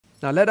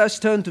Now let us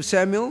turn to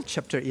Samuel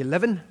chapter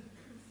 11.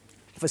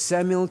 For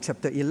Samuel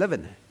chapter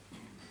 11.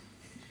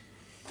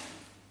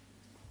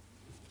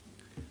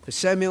 For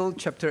Samuel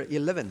chapter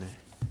 11.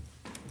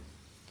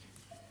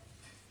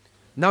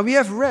 Now we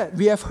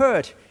have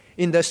heard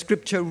in the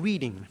scripture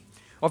reading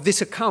of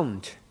this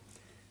account.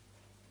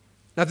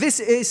 Now this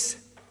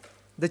is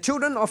the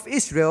children of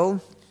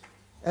Israel,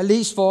 at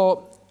least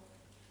for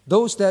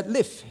those that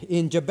live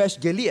in Jabesh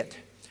Gilead,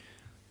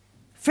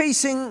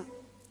 facing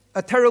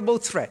a terrible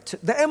threat.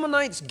 The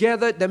Ammonites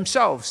gathered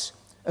themselves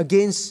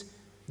against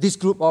this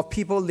group of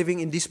people living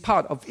in this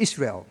part of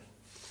Israel.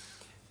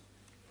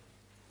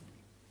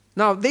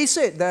 Now they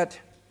said that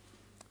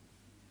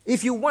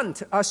if you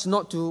want us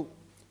not to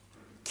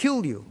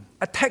kill you,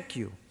 attack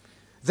you,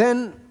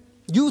 then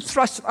you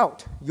thrust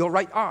out your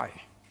right eye.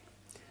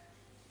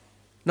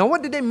 Now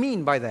what did they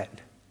mean by that?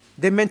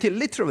 They meant it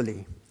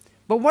literally.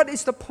 But what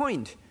is the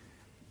point?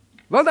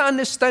 Well, the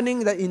understanding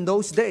that in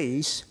those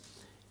days,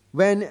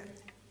 when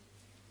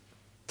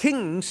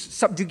kings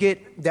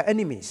subjugate their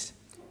enemies,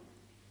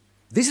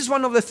 this is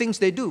one of the things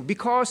they do,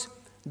 because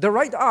the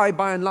right eye,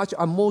 by and large,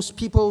 are most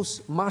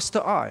people's master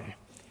eye.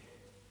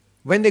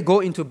 When they go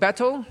into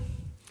battle,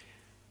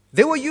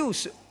 they will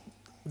use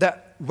the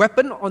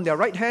weapon on their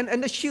right hand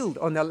and the shield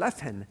on their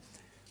left hand.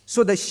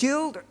 So the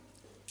shield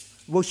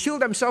will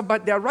shield themselves,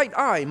 but their right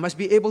eye must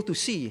be able to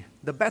see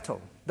the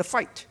battle, the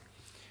fight.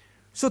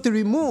 So to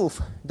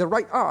remove the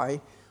right eye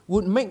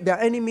would make their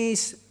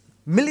enemies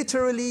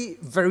militarily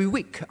very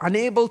weak,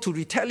 unable to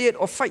retaliate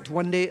or fight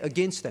one day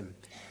against them.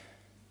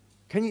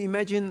 Can you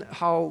imagine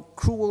how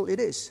cruel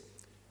it is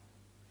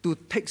to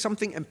take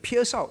something and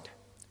pierce out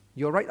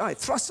your right eye,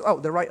 thrust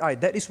out the right eye?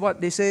 That is what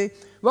they say.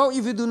 Well,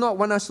 if you do not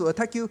want us to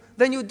attack you,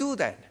 then you do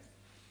that.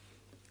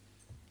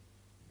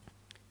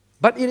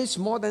 But it is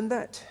more than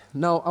that.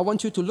 Now, I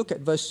want you to look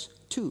at verse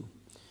 2.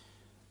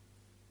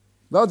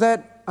 Well,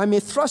 that I may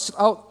thrust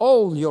out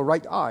all your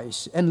right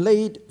eyes and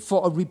lay it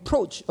for a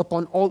reproach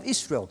upon all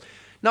Israel.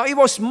 Now, it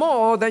was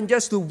more than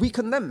just to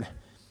weaken them,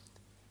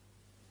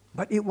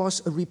 but it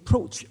was a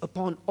reproach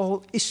upon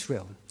all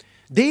Israel.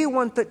 They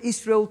wanted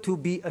Israel to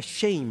be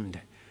ashamed,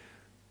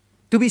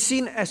 to be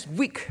seen as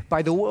weak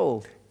by the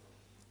world,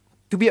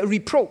 to be a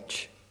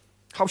reproach.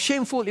 How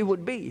shameful it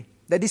would be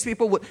that these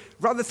people would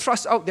rather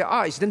thrust out their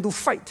eyes than to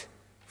fight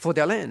for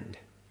their land.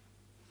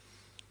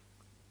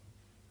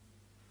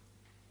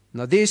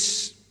 Now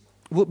this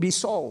would be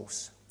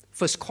Saul's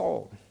first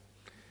call,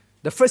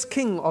 the first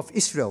king of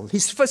Israel,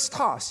 his first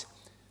task.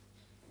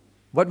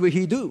 What will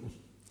he do?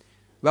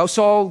 Well,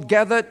 Saul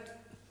gathered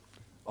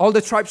all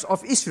the tribes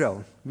of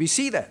Israel. We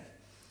see that,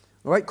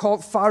 right?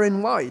 Called far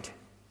and wide.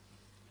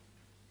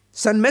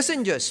 Sent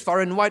messengers far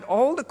and wide,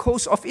 all the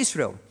coast of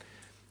Israel.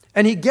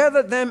 And he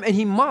gathered them and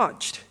he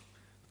marched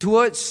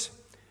towards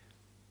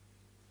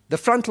the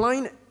front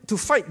line to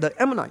fight the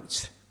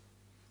Ammonites.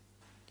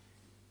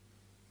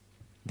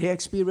 They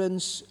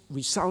experienced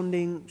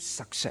resounding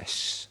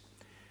success.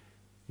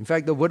 In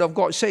fact, the Word of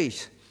God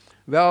says,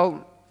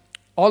 well,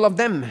 all of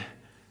them,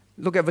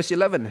 look at verse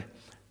 11.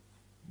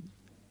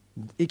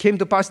 It came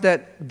to pass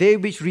that they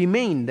which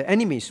remained, the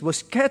enemies, were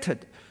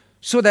scattered,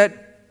 so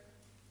that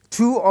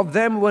two of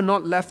them were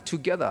not left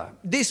together.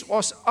 This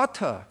was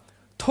utter,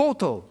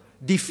 total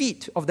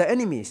defeat of the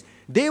enemies.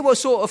 They were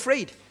so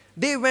afraid.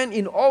 They went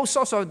in all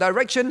sorts of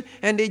direction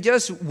and they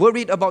just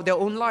worried about their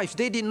own lives.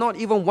 They did not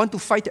even want to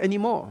fight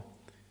anymore.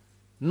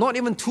 Not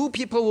even two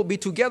people would be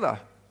together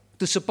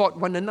to support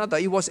one another.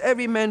 It was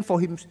every man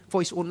for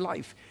his own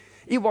life.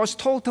 It was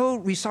total,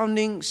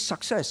 resounding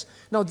success.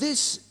 Now,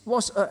 this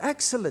was an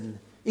excellent,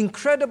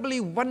 incredibly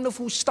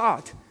wonderful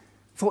start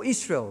for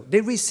Israel.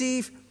 They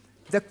received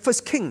their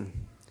first king.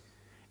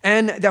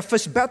 And their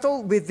first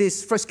battle with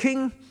this first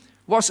king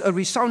was a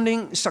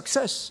resounding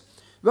success.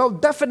 Well,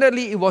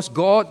 definitely it was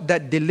God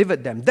that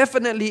delivered them.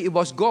 Definitely it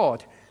was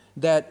God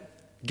that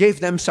gave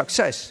them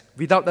success.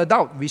 Without a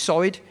doubt, we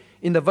saw it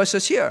in the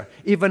verses here.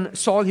 Even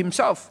Saul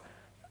himself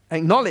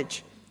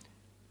acknowledged.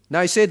 Now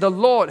I say the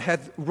Lord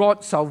hath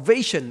wrought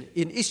salvation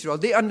in Israel.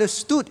 They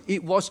understood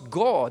it was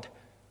God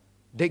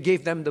that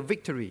gave them the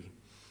victory.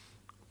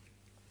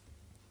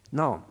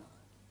 Now,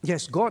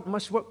 yes, God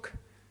must work.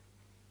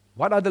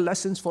 What are the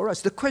lessons for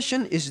us? The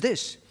question is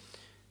this: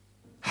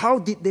 how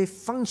did they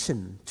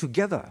function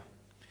together?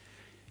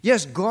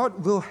 Yes,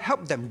 God will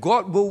help them.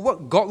 God will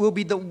work. God will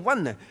be the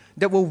one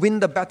that will win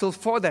the battle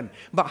for them.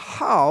 But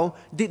how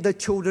did the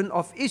children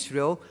of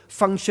Israel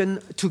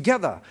function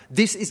together?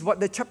 This is what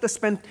this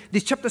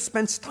chapter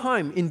spends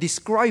time in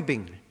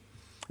describing.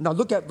 Now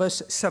look at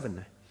verse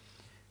 7.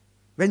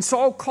 When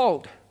Saul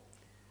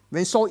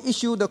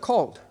issued the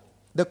call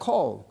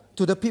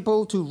to the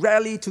people to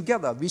rally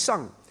together, we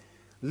sung,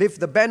 lift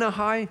the banner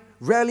high,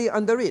 rally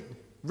under it,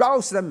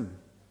 rouse them.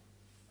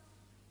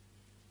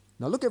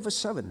 Now look at verse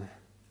 7.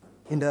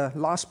 In the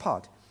last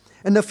part.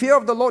 And the fear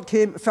of the Lord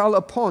fell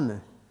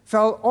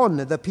on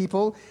the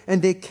people,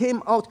 and they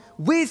came out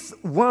with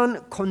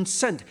one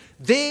consent.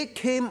 They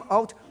came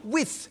out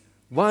with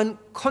one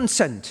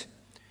consent.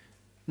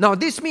 Now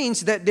this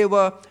means that they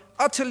were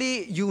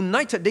utterly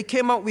united. They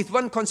came out with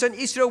one consent.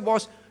 Israel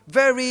was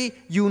very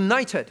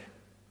united.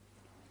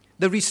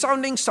 The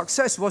resounding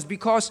success was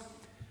because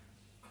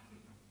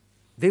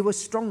they were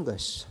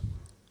strongest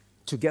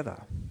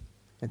together.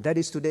 And that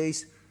is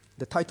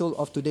the title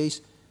of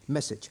today's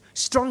message.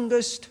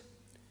 Strongest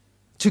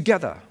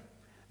together.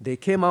 They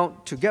came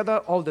out together,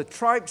 all the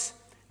tribes.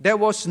 There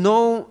was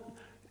no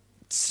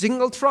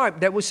single tribe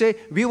that would say,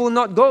 we will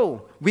not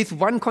go, with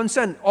one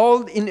consent,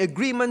 all in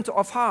agreement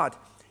of heart,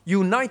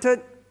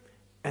 united.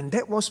 And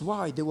that was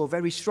why they were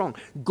very strong.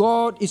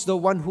 God is the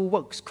one who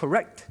works,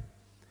 correct?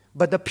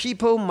 But the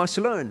people must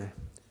learn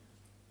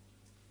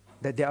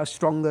that they are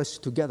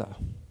strongest together.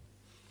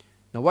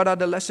 Now, what are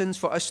the lessons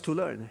for us to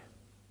learn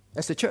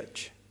as a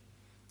church?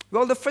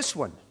 Well, the first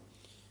one,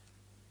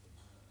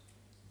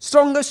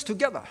 strongest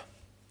together.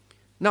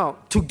 Now,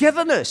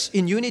 togetherness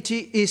in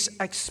unity is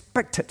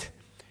expected.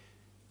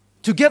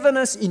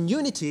 Togetherness in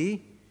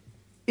unity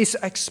is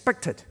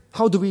expected.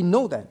 How do we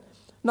know that?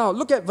 Now,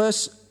 look at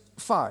verse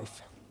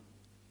 5.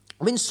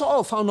 When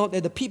Saul found out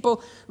that the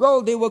people,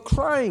 they were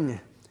crying,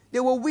 they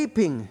were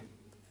weeping.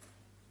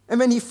 And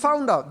when he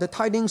found out the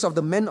tidings of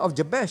the men of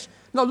Jabesh,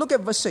 now look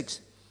at verse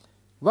 6.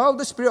 Well,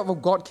 the Spirit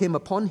of God came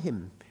upon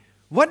him.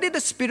 What did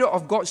the Spirit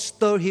of God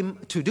stir him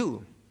to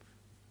do?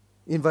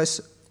 In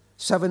verse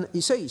 7,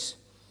 he says,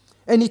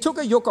 and he took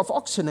a yoke of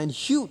oxen and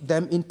hewed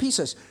them in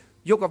pieces.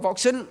 Yoke of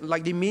oxen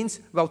likely means,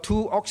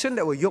 two oxen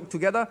that were yoked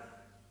together.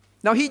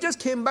 Now, he just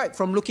came back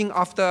from looking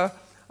after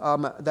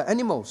the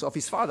animals of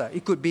his father.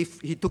 It could be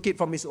he took it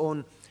from his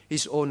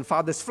own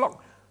father's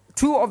flock.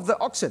 2 of the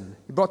oxen,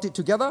 he brought it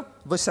together,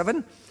 verse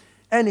 7,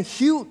 and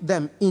hewed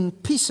them in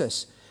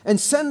pieces and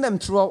sent them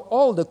throughout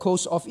all the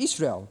coast of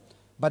Israel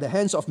by the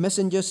hands of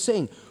messengers,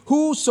 saying,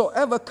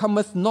 whosoever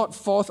cometh not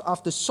forth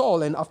after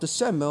Saul and after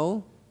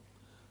Samuel,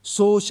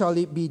 so shall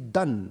it be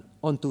done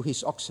unto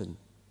his oxen.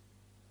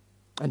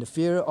 And the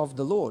fear of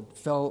the Lord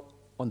fell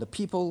on the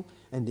people,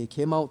 and they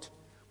came out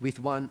with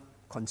one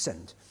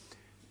consent.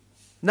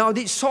 Now,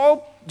 did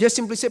Saul just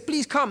simply say,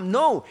 please come?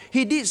 No,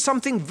 he did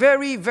something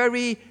very,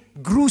 very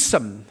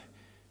gruesome.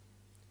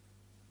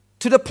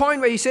 To the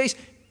point where he says,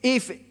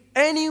 if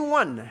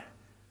anyone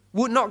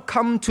would not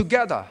come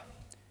together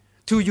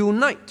to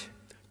unite,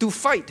 to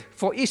fight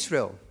for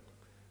Israel,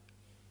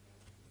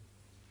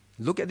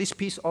 look at this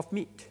piece of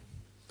meat,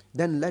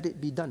 then let it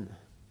be done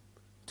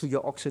to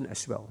your oxen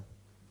as well.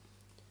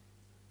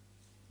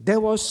 There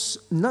was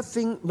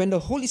nothing, when the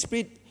Holy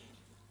Spirit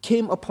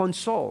came upon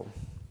Saul,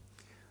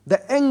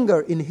 the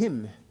anger in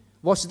him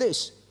was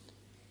this: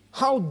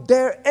 how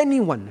dare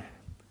anyone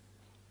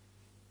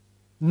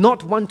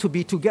not want to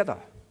be together?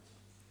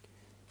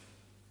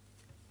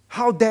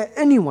 How dare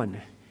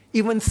anyone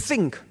even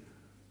think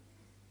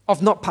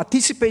of not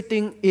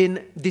participating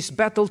in this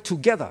battle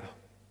together?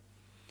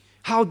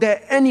 How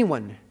dare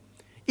anyone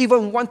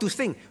even want to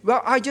think,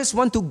 I just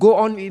want to go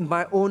on in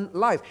my own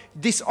life.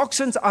 These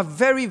oxen are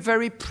very,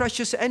 very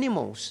precious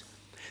animals.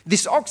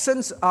 These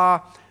oxen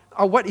are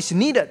what is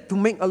needed to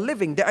make a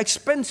living. They're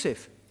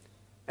expensive.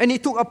 And he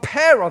took a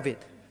pair of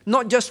it,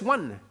 not just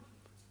one,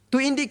 to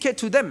indicate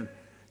to them,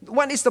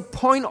 what is the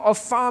point of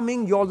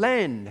farming your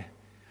land?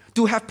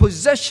 To have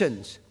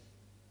possessions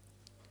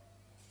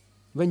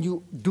when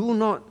you do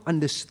not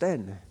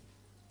understand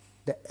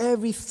that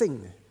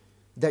everything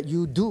that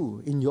you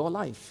do in your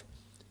life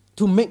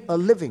to make a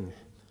living,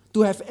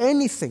 to have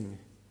anything,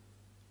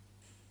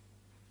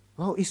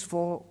 is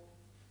for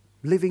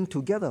living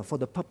together for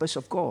the purpose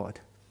of God.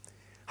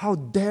 How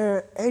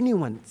dare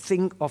anyone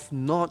think of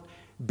not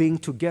being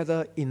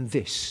together in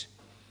this?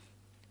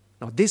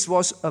 Now, this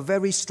was a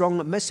very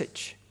strong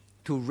message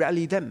to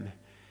rally them.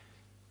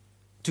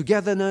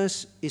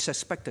 Togetherness is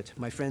expected,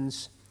 my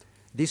friends.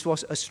 This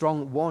was a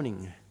strong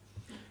warning,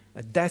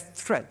 a death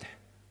threat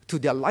to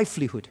their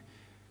livelihood.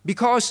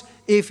 Because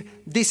if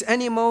these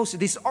animals,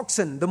 these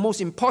oxen,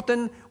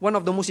 one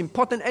of the most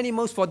important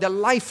animals for their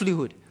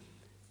livelihood,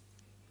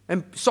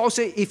 and Saul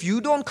said, if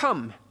you don't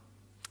come,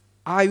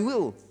 I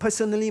will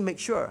personally make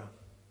sure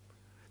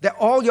that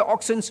all your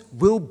oxen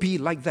will be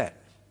like that.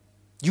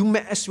 You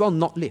may as well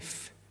not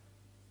live.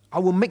 I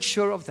will make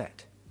sure of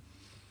that.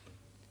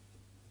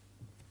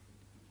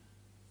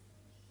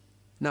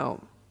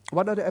 Now,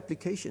 what are the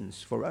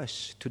applications for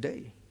us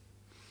today?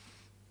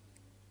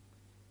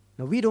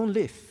 Now, we don't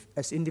live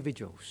as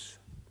individuals.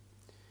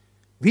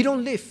 We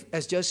don't live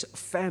as just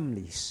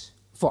families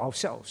for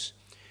ourselves.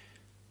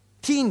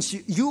 Teens,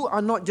 you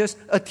are not just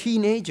a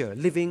teenager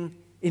living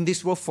in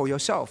this world for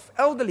yourself.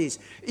 Elderlies,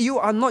 you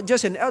are not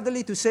just an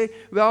elderly to say,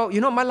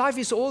 my life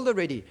is old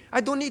already. I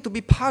don't need to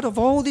be part of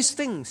all these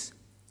things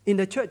in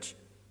the church,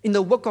 in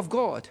the work of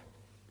God.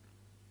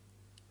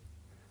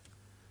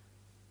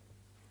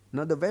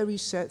 Now, the very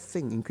sad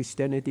thing in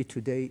Christianity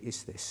today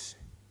is this.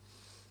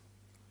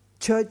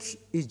 Church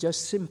is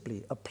just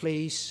simply a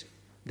place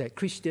that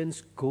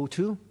Christians go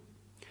to,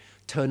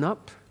 turn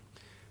up,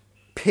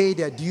 pay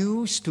their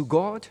dues to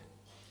God,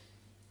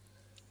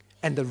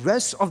 and the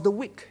rest of the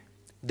week,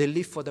 they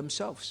live for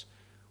themselves.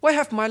 What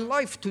have my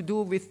life to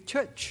do with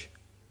church?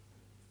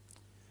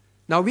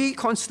 Now, we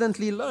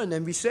constantly learn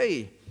and we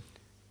say,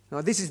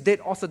 now this is dead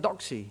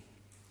orthodoxy,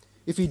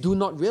 if we do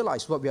not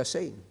realize what we are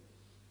saying.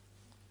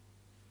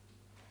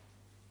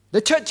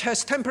 The church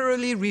has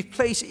temporarily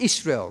replaced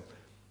Israel,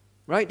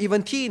 right?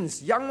 Even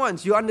teens, young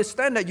ones, you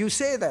understand that, you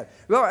say that.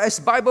 Well, as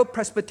Bible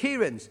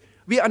Presbyterians,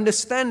 we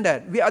understand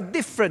that. We are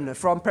different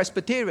from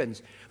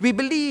Presbyterians. We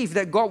believe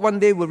that God one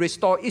day will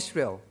restore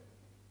Israel.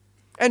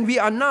 And we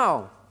are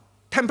now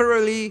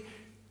temporarily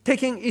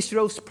taking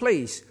Israel's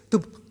place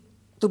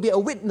to be a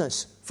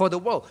witness for the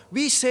world.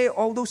 We say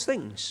all those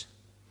things.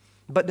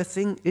 But the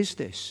thing is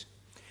this: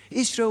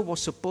 Israel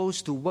was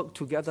supposed to work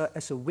together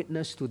as a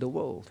witness to the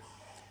world.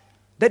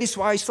 That is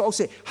why Saul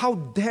said, how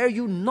dare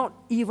you not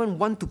even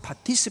want to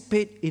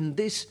participate in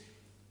this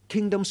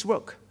kingdom's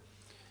work?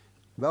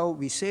 Well,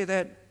 we say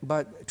that,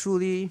 but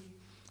truly,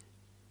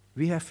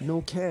 we have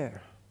no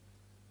care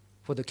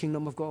for the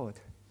kingdom of God.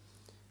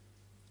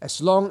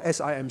 As long as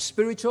I am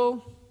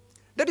spiritual,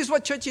 that is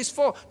what church is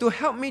for, to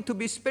help me to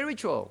be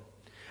spiritual.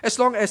 As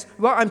long as,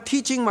 well, I'm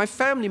teaching my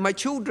family, my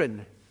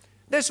children,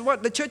 that's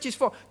what the church is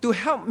for, to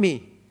help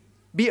me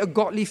be a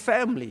godly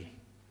family.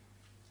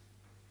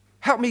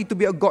 Help me to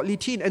be a godly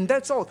teen, and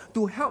that's all,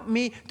 to help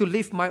me to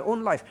live my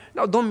own life.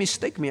 Now, don't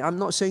mistake me. I'm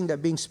not saying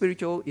that being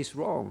spiritual is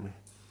wrong.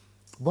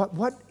 But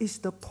what is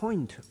the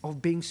point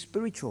of being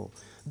spiritual?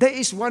 There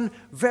is one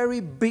very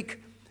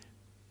big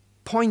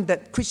point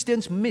that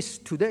Christians miss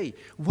today.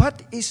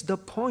 What is the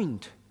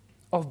point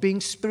of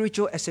being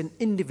spiritual as an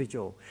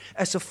individual,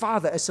 as a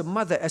father, as a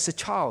mother, as a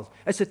child,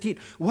 as a teen?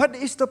 What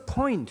is the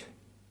point?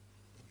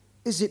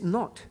 Is it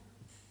not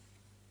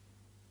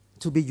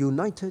to be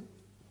united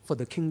for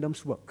the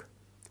kingdom's work?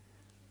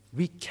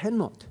 We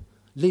cannot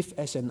live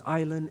as an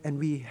island, and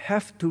we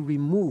have to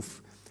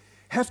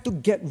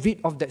get rid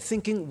of that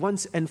thinking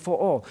once and for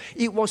all.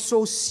 It was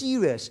so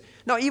serious.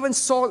 Now, even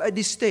Saul at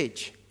this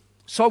stage,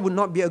 Saul would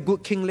not be a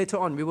good king later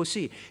on, we will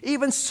see.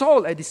 Even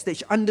Saul at this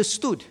stage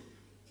understood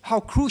how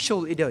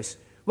crucial it is.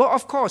 Well,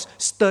 of course,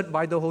 stirred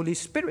by the Holy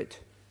Spirit.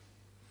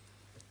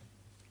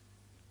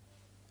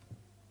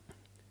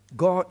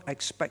 God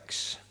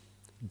expects.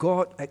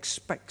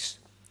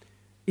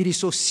 It is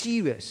so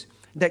serious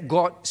that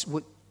God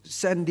would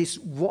send this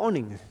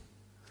warning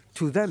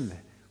to them.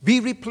 We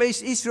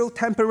replace Israel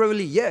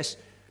temporarily, yes.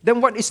 Then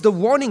what is the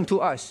warning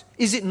to us?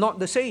 Is it not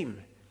the same?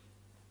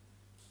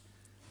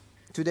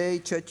 Today,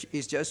 church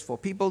is just for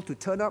people to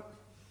turn up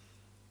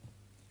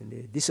and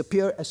they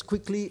disappear as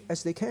quickly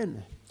as they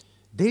can.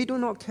 They do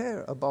not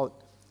care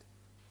about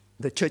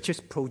the church's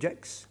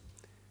projects.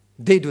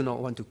 They do not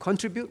want to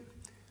contribute.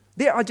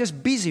 They are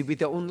just busy with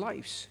their own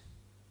lives.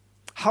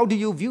 How do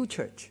you view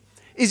church?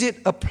 Is it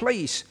a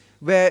place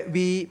where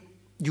we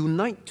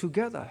unite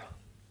together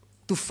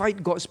to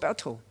fight God's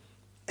battle?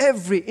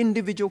 Every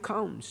individual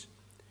counts.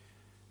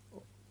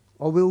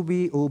 Or will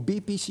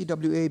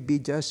BPCWA be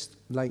just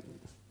like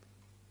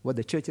what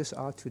the churches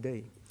are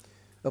today?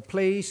 A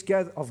place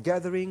of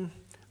gathering,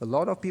 a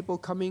lot of people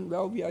coming.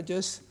 Well, we are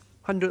just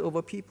 100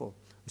 over people.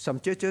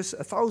 Some churches,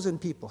 1,000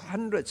 people,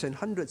 hundreds and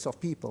hundreds of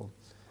people.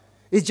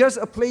 It's just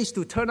a place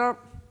to turn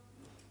up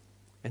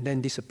and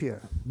then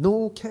disappear.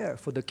 No care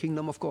for the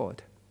kingdom of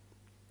God.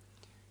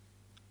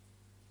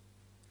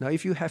 Now,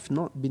 if you have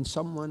not been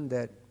someone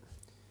that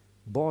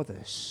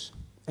bothers,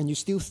 and you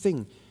still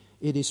think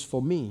it is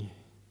for me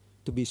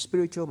to be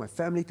spiritual, my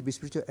family to be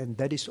spiritual, and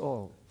that is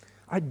all,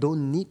 I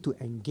don't need to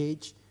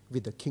engage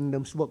with the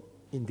kingdom's work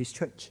in this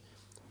church.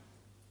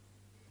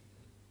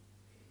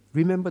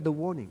 Remember the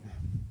warning.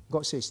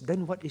 God says,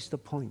 then what is the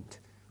point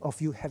of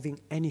you having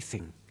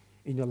anything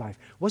in your life?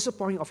 What's the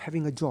point of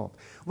having a job?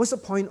 What's the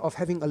point of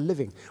having a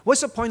living?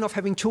 What's the point of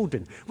having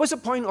children? What's the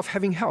point of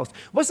having health?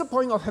 What's the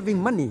point of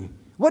having money?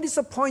 What is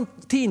the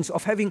point, teens,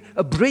 of having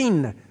a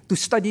brain to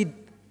study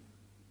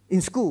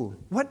in school?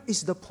 What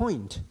is the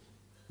point?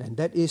 And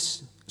that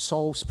is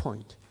Saul's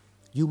point.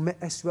 You may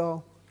as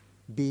well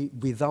be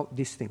without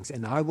these things,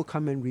 and I will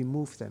come and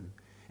remove them.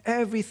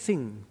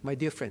 Everything, my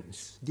dear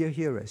friends, dear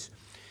hearers,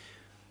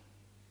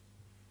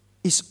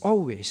 is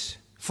always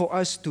for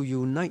us to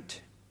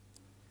unite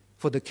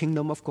for the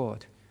kingdom of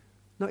God.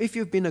 Now, if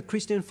you've been a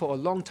Christian for a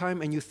long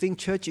time and you think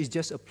church is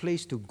just a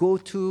place to go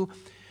to,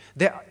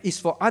 that is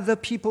for other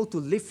people to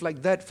live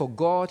like that for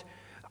God,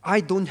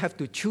 I don't have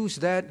to choose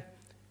that.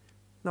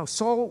 Now,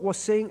 Saul was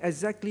saying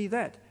exactly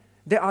that.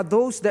 There are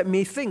those that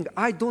may think,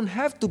 I don't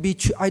have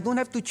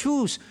to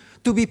choose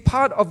to be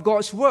part of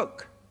God's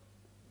work.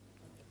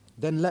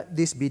 Then let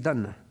this be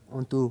done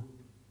unto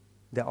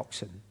the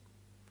oxen.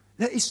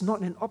 That is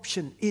not an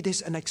option. It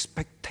is an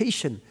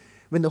expectation.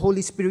 When the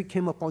Holy Spirit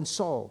came upon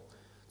Saul,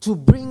 to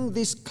bring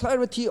this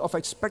clarity of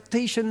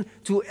expectation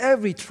to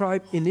every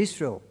tribe in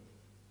Israel.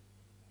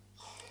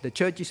 The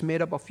church is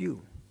made up of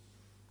you,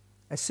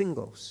 as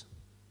singles,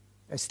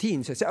 as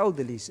teens, as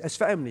elderlies, as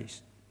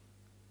families.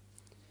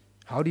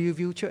 How do you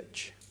view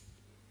church?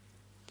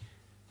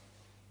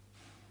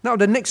 Now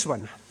the next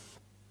one.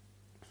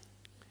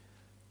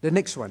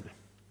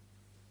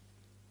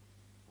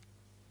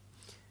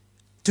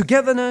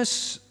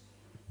 Togetherness.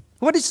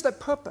 What is the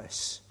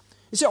purpose?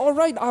 He said, all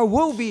right, I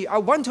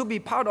want to be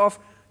part of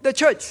the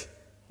church.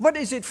 What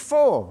is it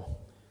for?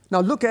 Now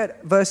look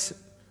at verse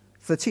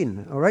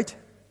 13, all right?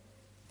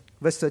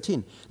 Verse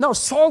 13. Now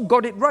Saul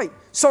got it right.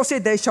 Saul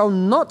said, there shall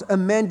not a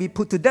man be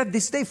put to death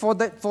this day, for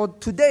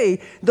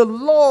today the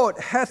Lord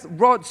hath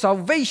wrought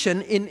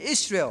salvation in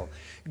Israel.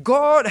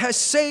 God has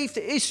saved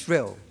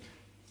Israel.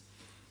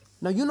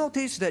 Now you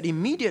notice that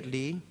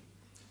immediately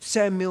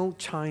Samuel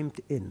chimed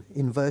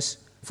in verse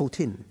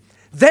 14.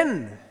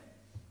 Then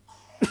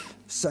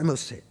Samuel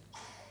said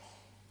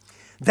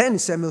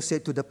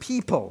to the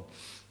people,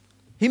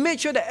 he made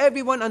sure that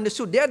everyone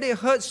understood. There they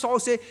heard Saul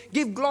say,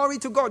 give glory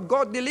to God.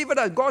 God delivered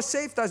us. God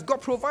saved us.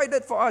 God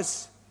provided for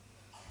us.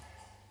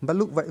 But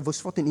look,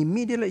 verse 14.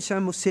 Immediately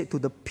Samuel said to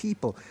the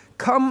people,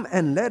 come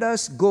and let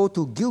us go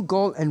to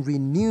Gilgal and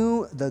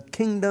renew the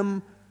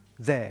kingdom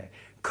there.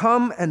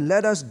 Come and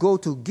let us go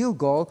to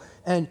Gilgal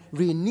and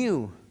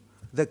renew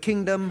the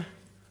kingdom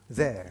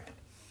there.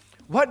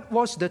 What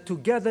was the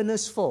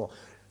togetherness for?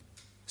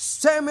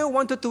 Samuel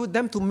wanted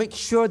them to make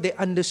sure they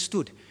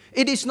understood.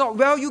 It is not,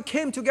 well, you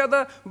came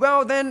together,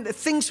 well, then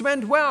things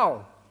went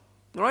well,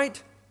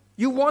 right?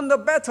 You won the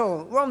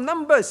battle. Well,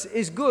 numbers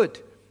is good.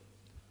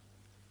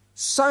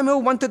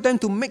 Samuel wanted them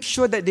to make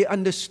sure that they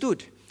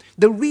understood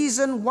the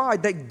reason why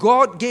that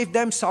God gave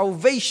them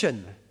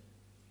salvation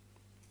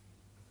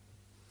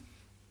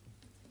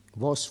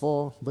was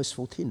for, verse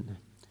 14,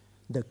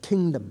 the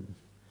kingdom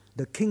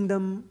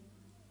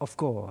of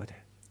God.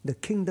 The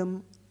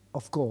kingdom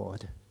of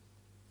God.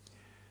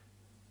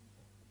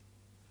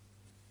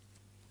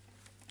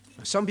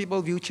 Some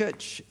people view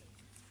church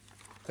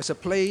as a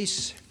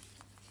place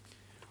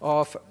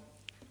of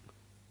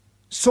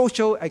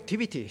social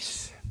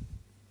activities.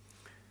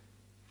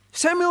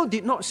 Samuel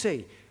did not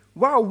say,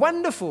 wow,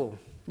 wonderful,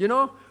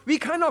 we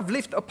kind of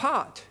lived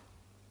apart.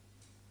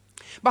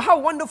 But how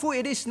wonderful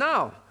it is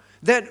now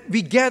that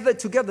we gathered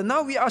together.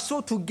 Now we are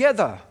so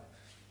together.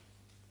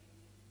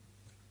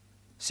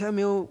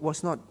 Samuel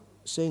was not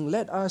saying,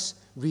 let us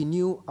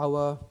renew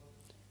our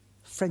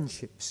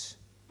friendships,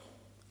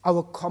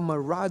 our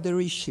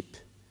camaraderie,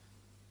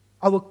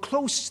 our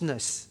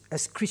closeness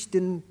as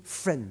Christian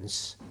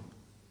friends.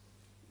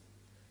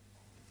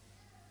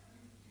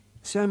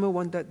 Samuel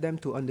wanted them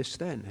to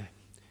understand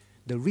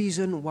the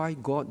reason why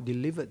God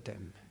delivered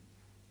them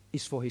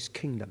is for His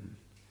kingdom.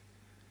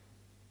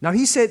 Now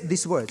he said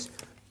these words,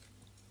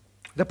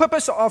 the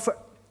purpose of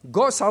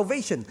God's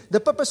salvation, the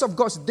purpose of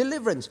God's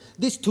deliverance,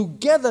 this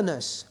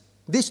togetherness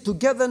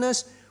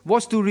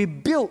was to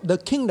rebuild the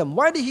kingdom.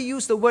 Why did he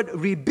use the word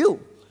rebuild?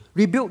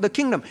 Rebuild the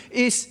kingdom.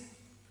 Is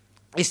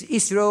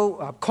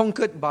Israel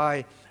conquered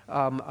by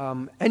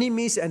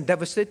enemies and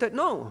devastated?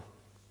 No,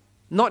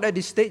 not at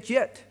this stage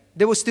yet.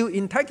 They were still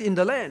intact in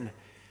the land.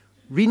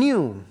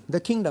 Renew the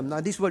kingdom.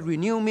 Now this word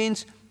renew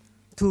means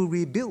to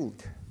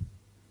rebuild,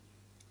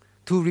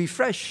 to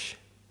refresh,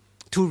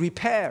 to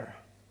repair.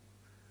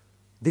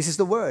 This is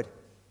the word.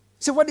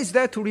 So what is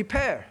there to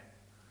repair?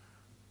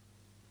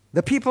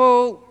 The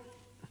people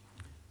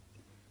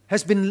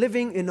has been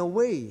living in a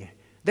way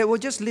that were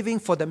just living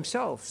for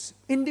themselves,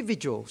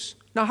 individuals.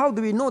 Now how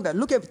do we know that?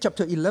 Look at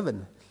chapter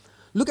 11.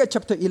 Look at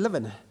chapter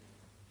 11.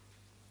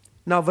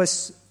 Now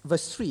verse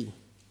 3.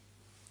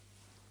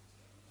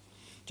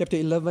 Chapter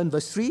 11,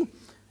 verse 3.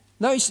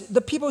 Now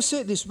the people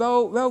said this,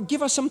 well,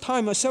 give us some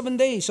time, 7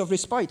 days of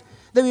respite,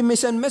 that we may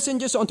send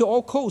messengers unto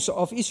all coasts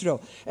of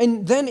Israel.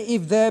 And then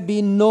if there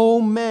be no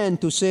man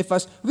to save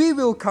us, we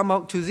will come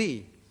out to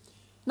thee.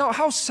 Now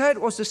how sad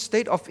was the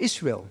state of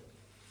Israel?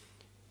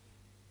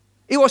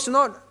 It was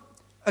not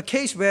a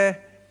case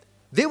where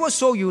they were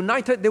so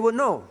united, they would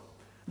know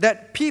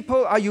that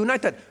people are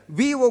united.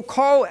 We will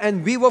call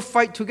and we will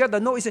fight together.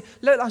 No, he said,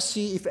 let us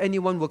see if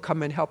anyone will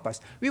come and help us.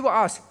 We will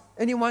ask,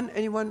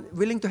 anyone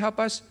willing to help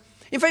us?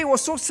 In fact, it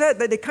was so sad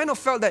that they kind of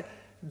felt that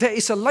there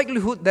is a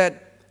likelihood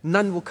that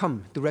none will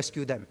come to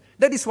rescue them.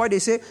 That is why they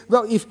say,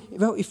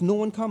 if no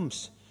one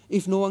comes,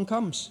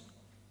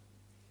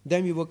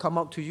 then we will come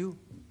out to you.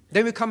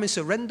 Then we come and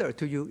surrender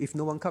to you if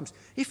no one comes.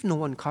 If no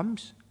one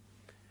comes.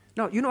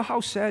 Now, you know how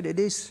sad it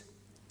is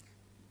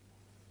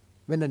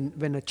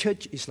when a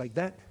church is like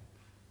that?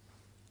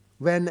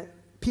 When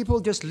people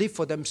just live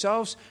for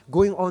themselves,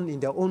 going on in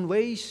their own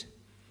ways.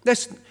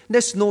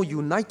 There's no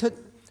unity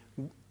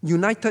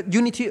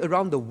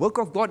around the work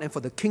of God and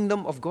for the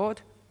kingdom of God.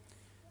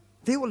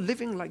 They were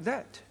living like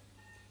that.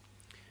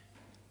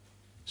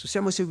 So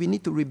Samuel said, we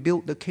need to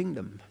rebuild the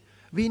kingdom.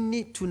 We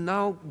need to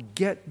now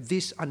get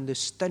this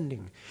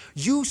understanding.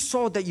 You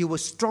saw that you were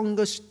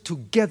strongest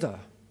together.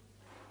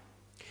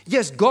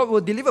 Yes, God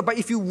will deliver, but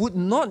if you would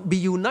not be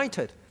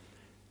united,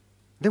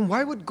 then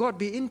why would God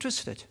be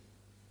interested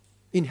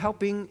in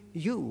helping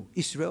you,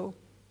 Israel?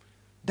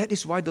 That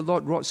is why the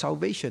Lord wrought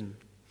salvation.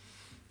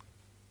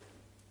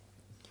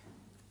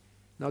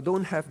 Now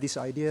don't have this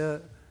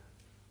idea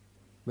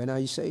when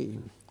I say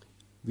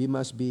we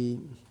must be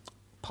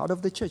part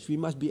of the church, we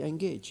must be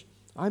engaged.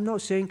 I'm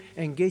not saying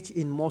engage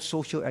in more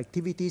social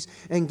activities,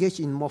 engage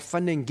in more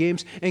fun and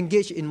games,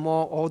 engage in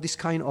more all this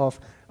kind of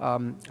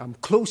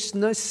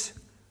closeness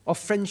of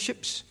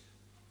friendships.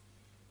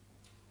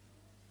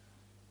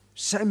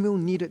 Samuel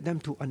needed them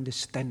to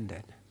understand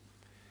that.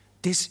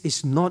 This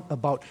is not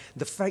about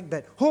the fact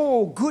that,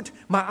 oh, good,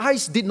 my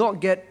eyes did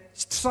not get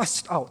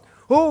thrust out.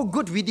 Oh,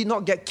 good, we did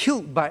not get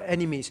killed by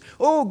enemies.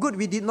 Oh, good,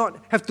 we did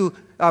not have to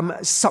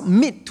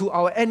submit to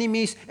our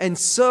enemies and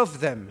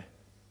serve them.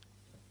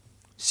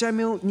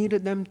 Samuel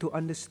needed them to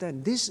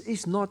understand, this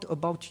is not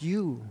about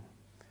you.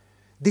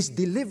 This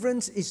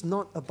deliverance is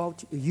not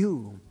about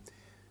you.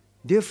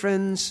 Dear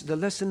friends, the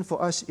lesson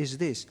for us is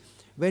this.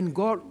 When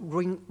God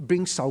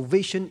brings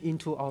salvation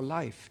into our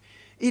life,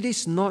 it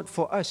is not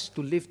for us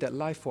to live that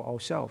life for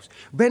ourselves.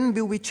 When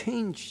will we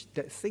change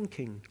that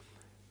thinking?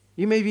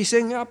 You may be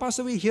saying, yeah,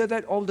 Pastor, we hear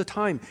that all the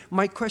time.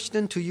 My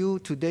question to you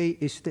today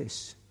is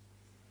this.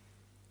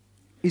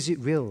 Is it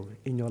real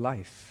in your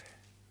life?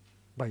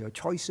 By your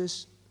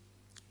choices?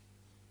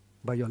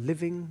 By your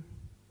living?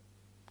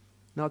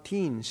 Now,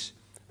 teens,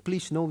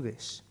 please know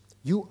this.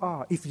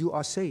 If you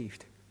are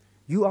saved,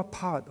 you are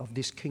part of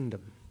this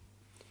kingdom.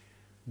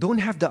 Don't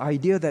have the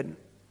idea that,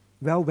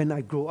 well, when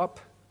I grow up,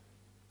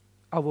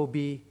 I will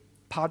be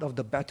part of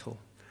the battle.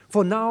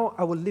 For now,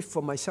 I will live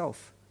for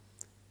myself.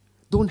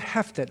 Don't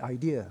have that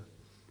idea.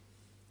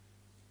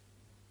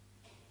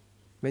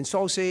 When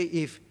Saul said,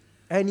 if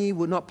any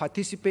would not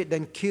participate,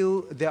 then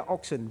kill their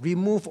oxen.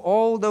 Remove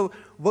all the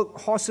work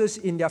horses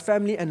in their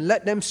family and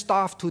let them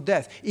starve to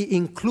death. It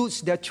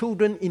includes their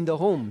children in the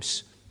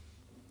homes.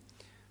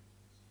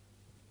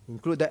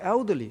 Include the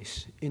elderly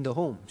in the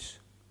homes.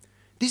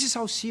 This is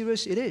how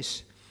serious it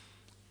is.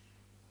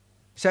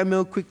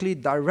 Samuel quickly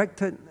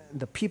directed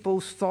the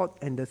people's thought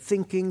and the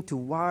thinking to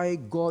why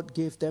God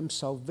gave them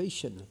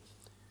salvation.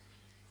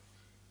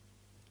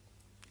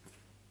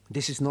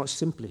 This is not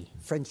simply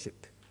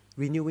friendship,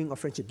 renewing of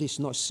friendship. This is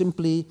not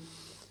simply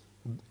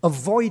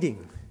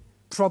avoiding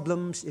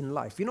problems in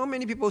life. You know,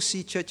 many people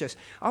see churches.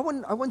 I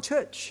want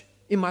church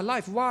in my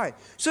life. Why?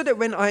 So that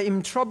when I'm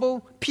in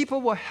trouble, people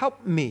will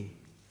help me.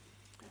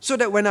 So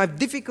that when I have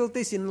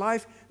difficulties in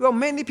life, well,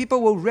 many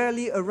people will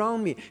rally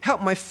around me, help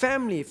my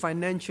family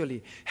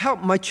financially,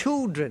 help my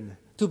children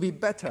to be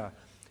better,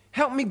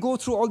 help me go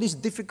through all these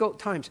difficult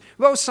times.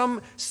 Well,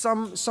 some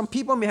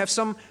people may have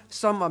some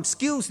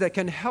skills that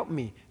can help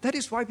me. That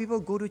is why people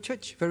go to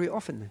church very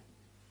often.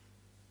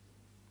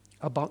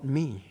 About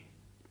me.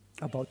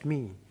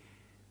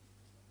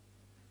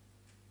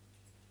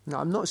 Now,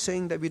 I'm not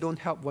saying that we don't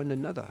help one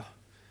another,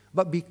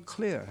 but be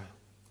clear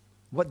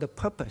what the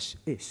purpose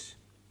is.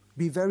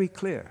 Be very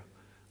clear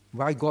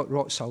why God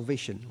wrought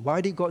salvation.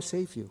 Why did God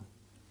save you?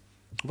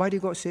 Why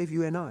did God save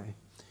you and I?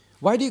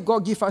 Why did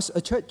God give us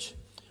a church?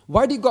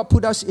 Why did God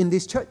put us in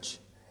this church?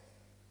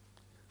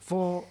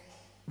 For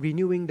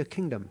renewing the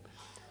kingdom.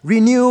 We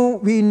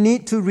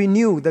need to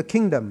renew the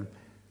kingdom.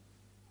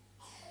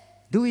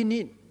 Do we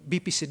need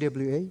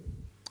BPCWA?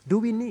 Do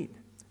we need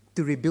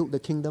to rebuild the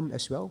kingdom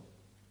as well?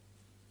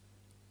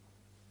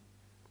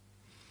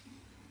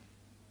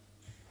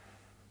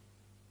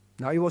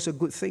 Now, it was a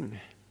good thing.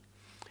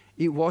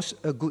 It was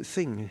a good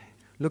thing.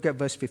 Look at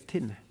verse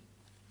 15.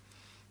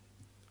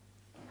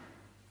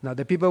 Now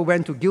the people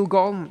went to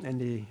Gilgal and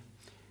they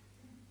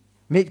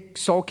made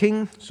Saul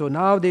king. So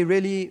now they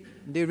really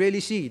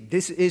see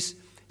this is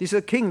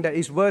a king that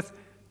is worth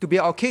to be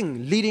our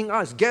king, leading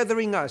us,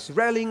 gathering us,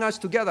 rallying us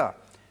together.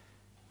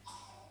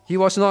 He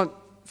was not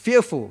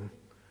fearful.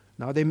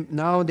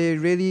 Now they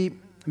really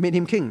made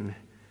him king.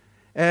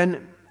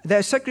 And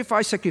they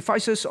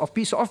sacrifices of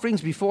peace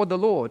offerings before the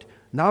Lord.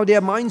 Now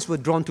their minds were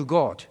drawn to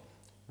God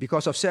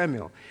because of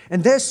Samuel.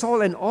 And there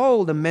Saul and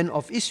all the men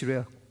of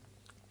Israel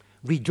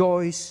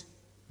rejoiced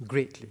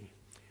greatly.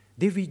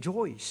 They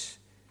rejoiced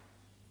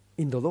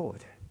in the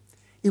Lord.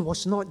 It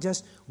was not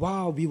just,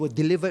 wow, we were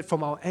delivered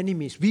from our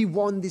enemies. We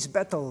won this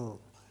battle.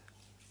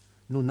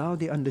 No, now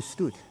they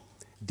understood.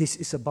 This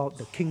is about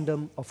the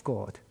kingdom of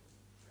God.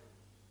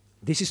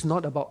 This is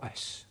not about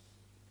us.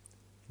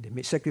 They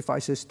made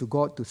sacrifices to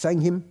God to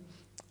thank Him,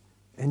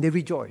 and they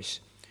rejoice.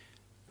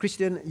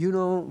 Christian, you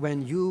know,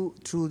 when you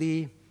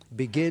truly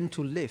begin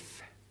to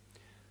live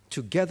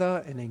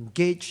together and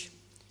engage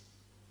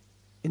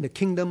in the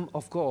kingdom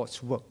of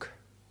God's work,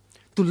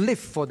 to live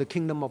for the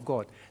kingdom of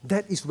God,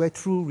 that is where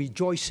true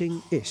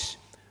rejoicing is.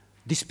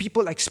 These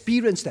people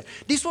experienced that.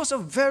 This was a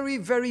very,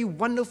 very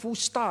wonderful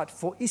start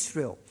for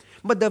Israel.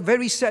 But the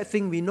very sad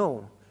thing we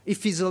know, it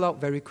fizzled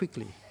out very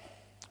quickly.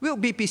 Will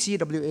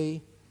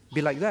BPCWA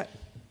be like that?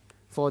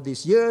 For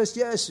these years,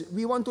 yes,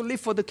 we want to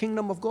live for the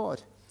kingdom of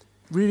God.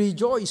 We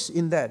rejoice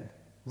in that.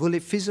 Will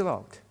it fizzle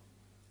out?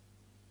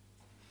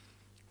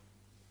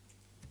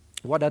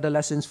 What are the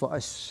lessons for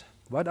us?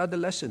 What are the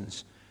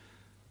lessons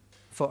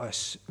for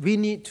us? We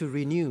need to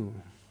renew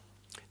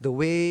the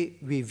way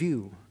we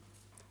view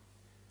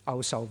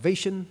our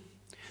salvation,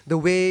 the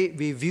way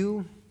we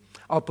view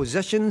our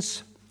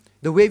possessions,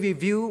 the way we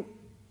view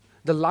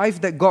the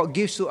life that God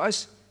gives to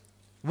us.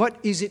 What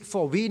is it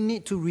for? We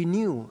need to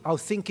renew our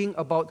thinking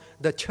about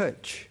the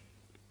church.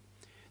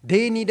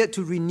 They needed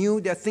to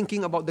renew their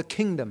thinking about the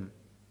kingdom.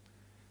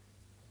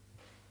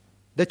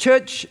 The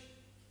church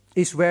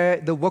is where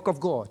the work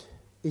of God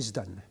is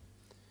done.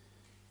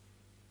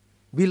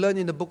 We learn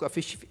in the book of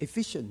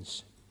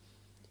Ephesians.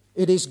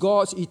 It is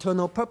God's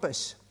eternal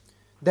purpose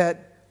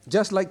that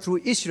just like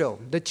through Israel,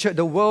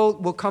 the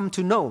world will come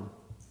to know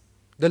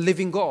the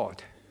living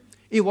God.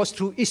 It was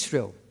through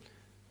Israel.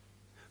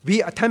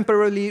 We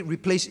temporarily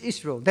replaced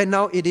Israel. Then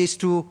now it is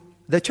through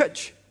the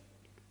church,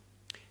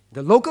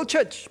 the local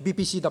church,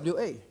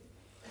 BPCWA,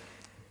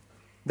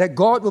 that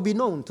God will be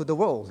known to the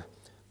world,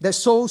 that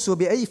souls will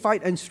be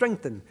edified and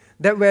strengthened,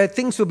 that where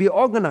things will be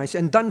organized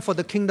and done for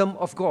the kingdom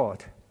of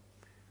God.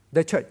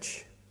 The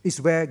church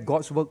is where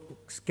God's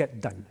works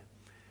get done.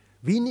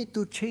 We need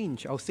to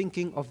change our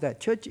thinking of that.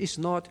 Church is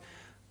not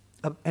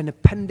an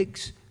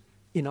appendix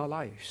in our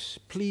lives.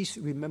 Please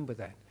remember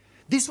that.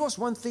 This was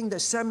one thing that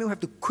Samuel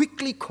had to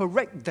quickly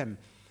correct them.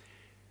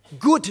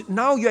 Good,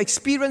 now you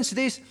experience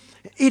this.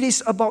 It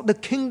is about the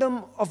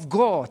kingdom of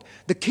God.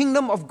 The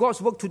kingdom of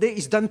God's work today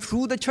is done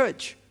through the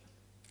church.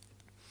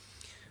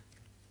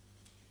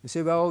 You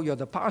say, well, you're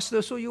the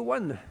pastor, so you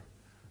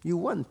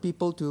want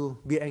people to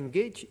be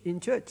engaged in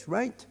church,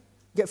 right?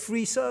 Get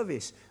free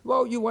service.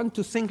 Well, you want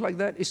to think like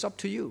that, it's up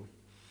to you.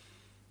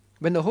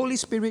 When the Holy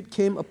Spirit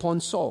came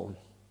upon Saul,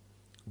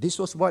 this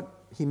was what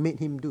he made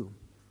him do.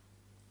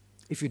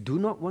 If you do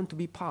not want to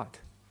be part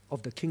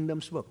of the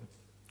kingdom's work,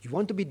 you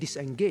want to be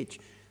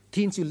disengaged.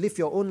 Teens, you live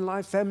your own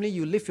life. Family,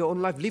 you live your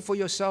own life. Live for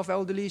yourself,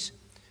 elderlies.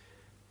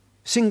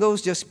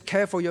 Singles, just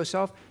care for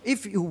yourself.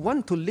 If you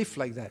want to live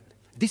like that,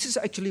 this is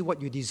actually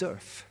what you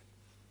deserve.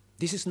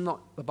 This is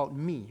not about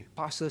me.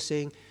 Pastor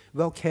saying,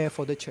 well, care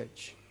for the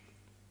church.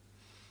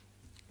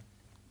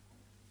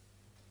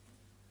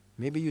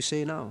 Maybe you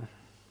say now,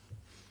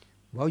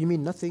 well, you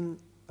mean nothing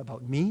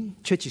about me?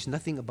 Church is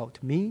nothing about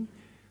me?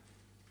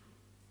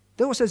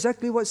 That was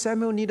exactly what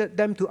Samuel needed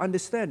them to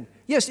understand.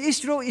 Yes,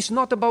 Israel is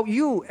not about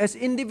you as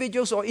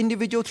individuals or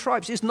individual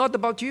tribes. It's not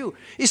about you.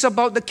 It's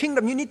about the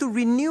kingdom. You need to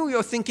renew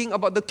your thinking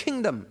about the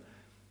kingdom.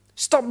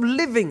 Stop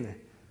living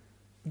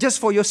just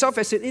for yourself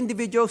as an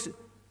individual.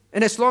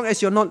 And as long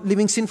as you're not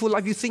living sinful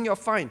life, you think you're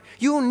fine.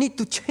 You need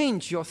to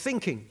change your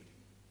thinking.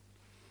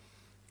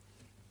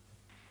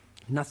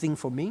 Nothing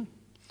for me.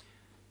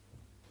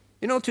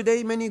 You know,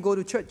 today many go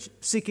to church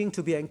seeking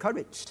to be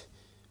encouraged.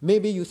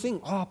 Maybe you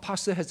think, oh,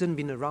 pastor hasn't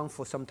been around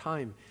for some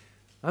time.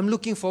 I'm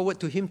looking forward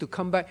to him to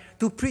come back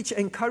to preach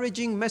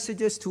encouraging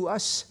messages to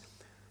us,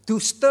 to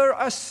stir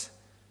us.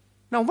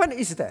 Now, what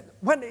is that?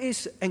 What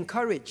is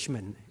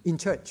encouragement in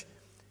church?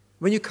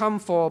 When you come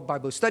for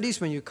Bible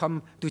studies, when you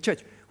come to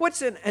church,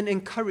 what's an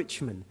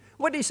encouragement?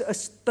 What is a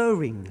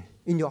stirring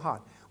in your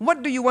heart?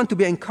 What do you want to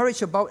be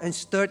encouraged about and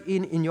stirred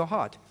in your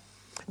heart?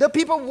 The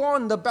people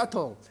won the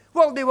battle.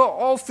 Well, they were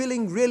all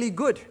feeling really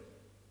good.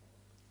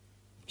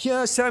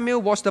 Here,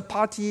 Samuel was the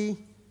party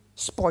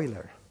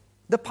spoiler.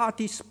 The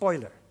party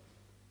spoiler.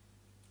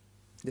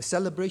 The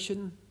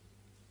celebration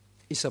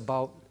is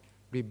about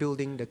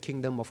rebuilding the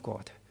kingdom of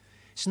God.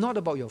 It's not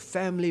about your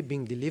family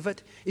being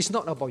delivered. It's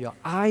not about your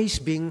eyes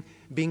being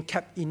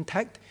kept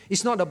intact.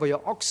 It's not about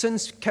your oxen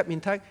kept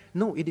intact.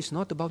 No, it is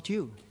not about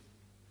you.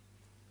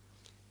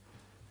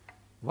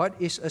 What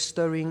is a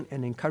stirring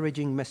and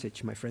encouraging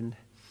message, my friend?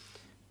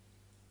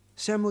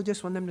 Samuel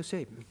just wants them to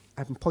say,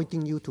 I'm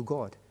pointing you to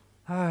God.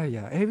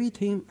 Every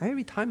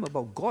time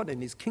about God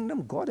and His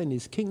kingdom, God and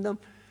His kingdom.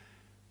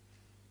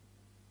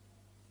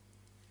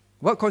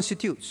 What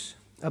constitutes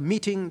a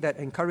meeting that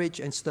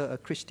encourages and stirs a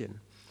Christian?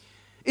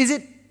 Is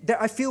it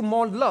that I feel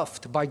more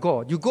loved by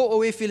God? You go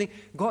away feeling,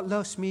 God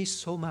loves me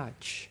so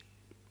much.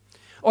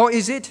 Or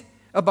is it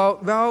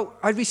about, well,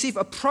 I receive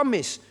a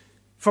promise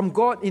from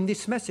God in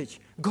this message.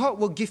 God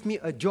will give me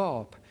a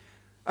job.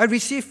 I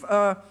receive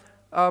a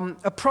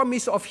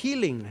promise of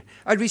healing.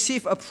 I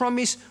receive a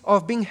promise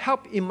of being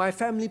helped in my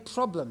family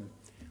problem.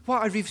 Well,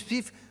 I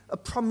receive a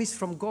promise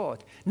from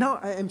God. Now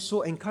I am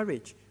so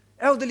encouraged.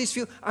 Elderly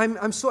feel,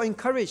 I'm so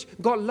encouraged.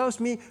 God loves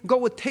me.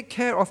 God will take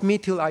care of me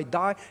till I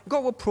die.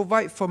 God will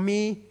provide for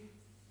me.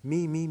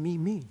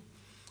 Me.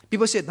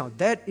 People say, now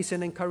that is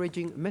an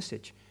encouraging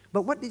message.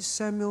 But what did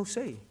Samuel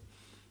say?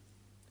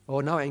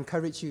 Oh, now I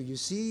encourage you. You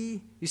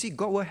see,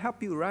 God will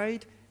help you,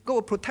 right? God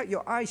will protect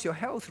your eyes, your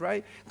health,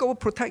 right? God will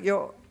protect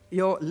your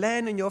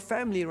land and your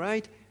family,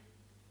 right?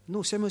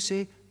 No, Samuel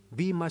say,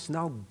 we must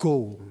now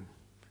go.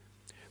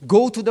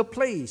 Go to the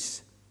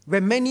place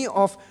where many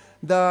of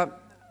the...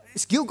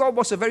 Gilgal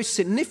was a very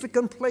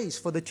significant place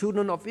for the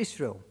children of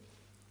Israel.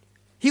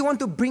 He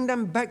wanted to bring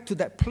them back to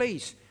that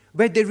place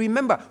where they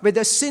remember, where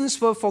their sins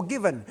were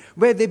forgiven,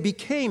 where they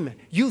became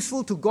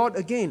useful to God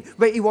again,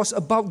 where it was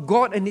about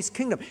God and His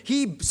kingdom.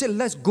 He said,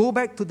 let's go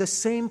back to the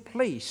same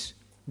place,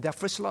 their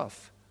first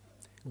love.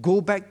 Go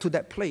back to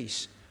that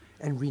place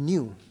and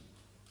rebuild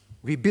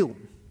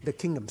the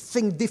kingdom.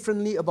 Think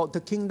differently about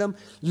the kingdom.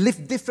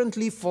 Live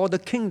differently for the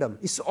kingdom.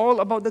 It's all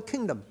about the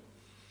kingdom.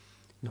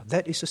 Now,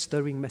 that is a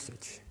stirring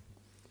message.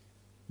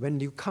 When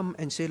you come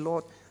and say,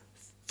 Lord,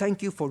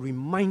 thank you for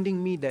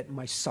reminding me that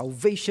my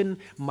salvation,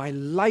 my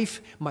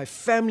life, my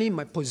family,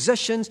 my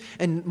possessions,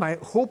 and my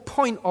whole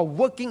point of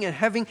working and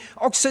having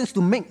oxen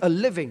to make a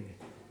living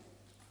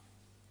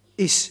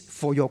is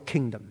for your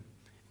kingdom.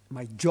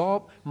 My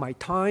job, my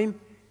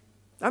time,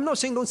 I'm not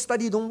saying don't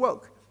study, don't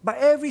work. But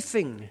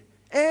everything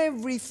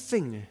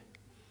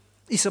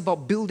is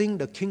about building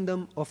the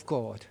kingdom of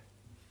God,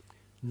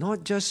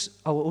 not just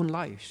our own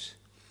lives.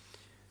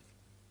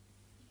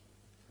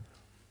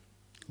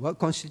 What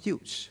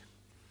constitutes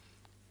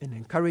an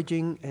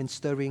encouraging and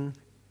stirring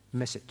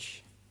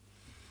message?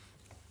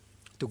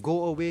 To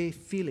go away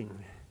feeling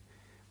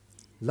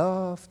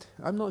loved.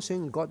 I'm not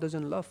saying God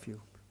doesn't love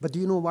you, but do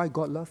you know why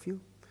God loves you?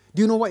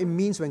 Do you know what it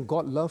means when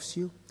God loves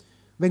you?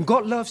 When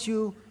God loves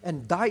you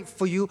and died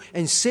for you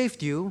and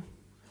saved you,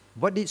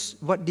 what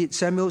did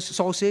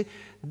Saul say?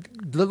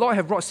 The Lord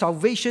have brought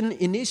salvation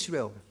in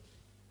Israel.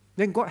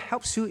 When God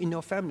helps you in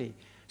your family,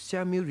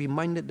 Samuel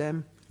reminded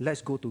them,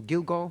 let's go to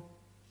Gilgal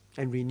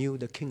and renew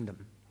the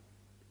kingdom.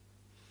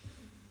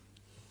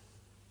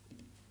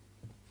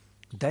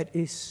 That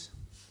is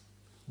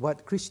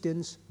what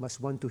Christians must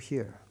want to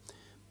hear.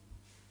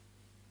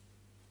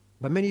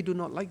 But many do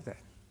not like that.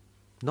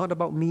 Not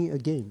about me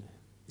again.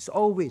 It's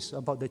always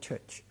about the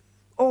church.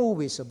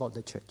 Always about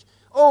the church.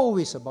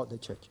 Always about the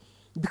church.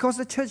 Because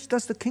the church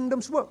does the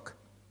kingdom's work.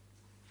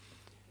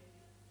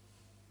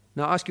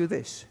 Now I ask you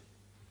this.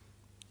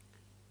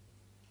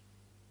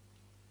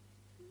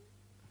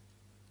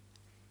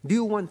 Do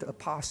you want a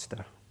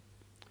pastor?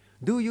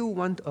 Do you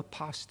want a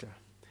pastor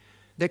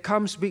that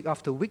comes week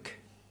after week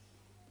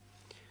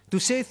to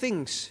say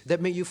things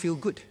that make you feel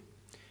good,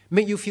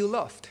 make you feel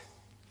loved?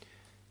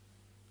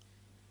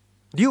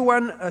 Do you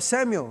want a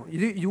Samuel?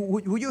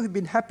 Would you have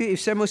been happy if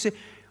Samuel said,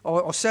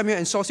 or Samuel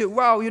and Saul said,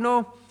 wow,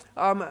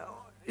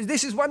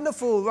 this is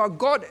wonderful.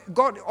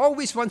 God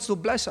always wants to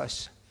bless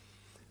us.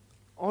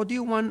 Or do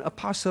you want a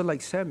pastor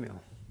like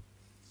Samuel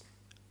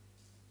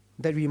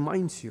that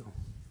reminds you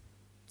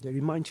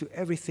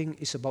everything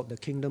is about the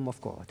kingdom of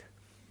God?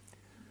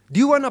 Do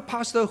you want a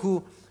pastor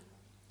who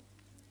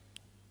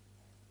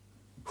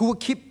will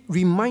keep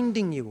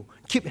reminding you,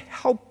 keep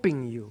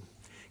helping you,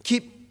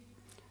 keep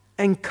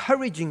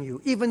encouraging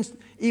you,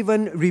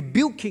 even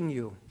rebuking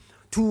you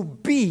to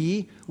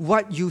be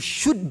what you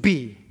should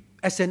be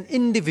as an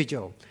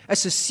individual,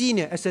 as a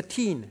senior, as a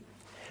teen,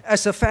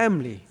 as a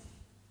family?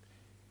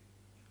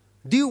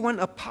 Do you want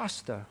a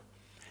pastor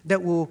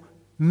that will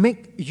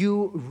make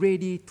you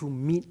ready to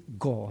meet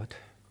God?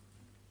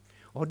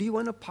 Or do you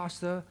want a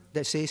pastor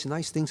that says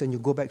nice things and you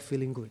go back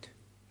feeling good?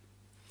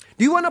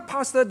 Do you want a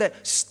pastor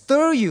that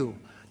stirs you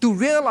to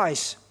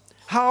realize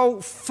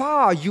how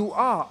far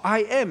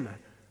I am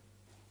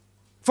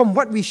from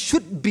what we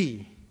should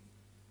be?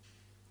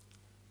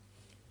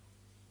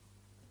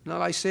 Now,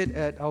 like I said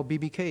at our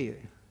BBK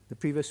the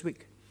previous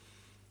week,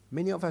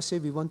 many of us say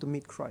we want to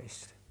meet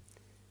Christ.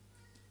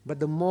 But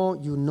the more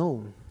you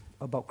know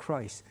about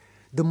Christ,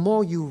 the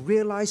more you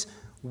realize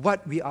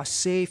what we are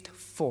saved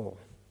for.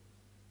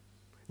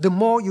 The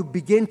more you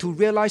begin to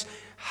realize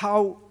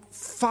how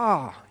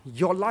far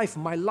your life,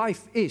 my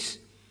life is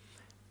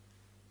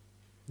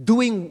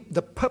doing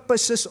the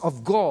purposes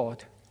of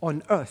God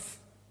on earth.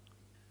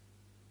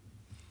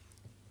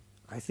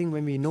 I think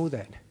when we know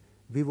that,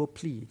 we will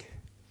plead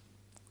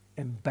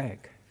and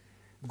beg,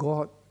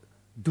 God,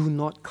 do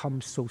not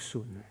come so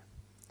soon.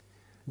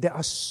 There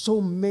are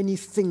so many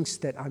things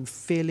that I'm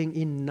failing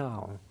in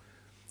now.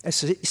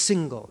 As a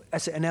single,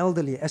 as an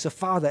elderly, as a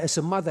father, as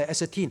a mother,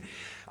 as a teen.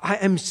 I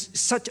am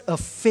such a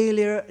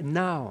failure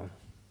now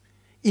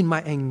in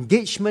my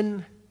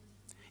engagement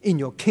in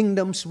your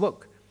kingdom's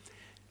work,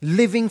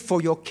 living for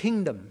your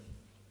kingdom.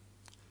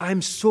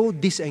 I'm so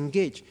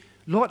disengaged.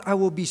 Lord, I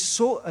will be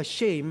so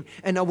ashamed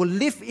and I will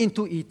live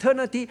into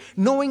eternity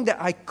knowing that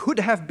I could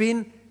have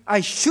been, I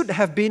should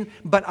have been,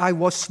 but I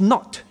was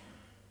not.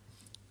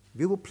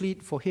 We will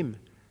plead for him.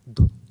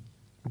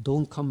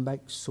 Don't come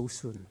back so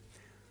soon.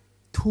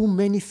 Too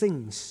many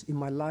things in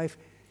my life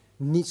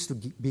needs to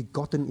be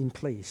gotten in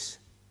place.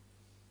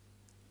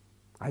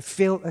 I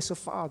failed as a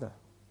father,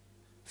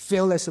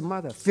 failed as a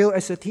mother, failed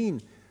as a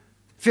teen,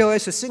 failed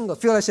as a single,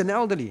 failed as an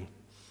elderly.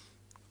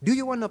 Do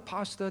you want a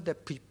pastor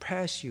that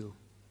prepares you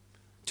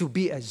to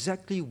be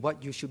exactly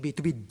what you should be,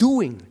 to be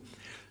doing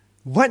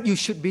what you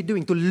should be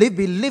doing, to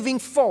be living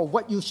for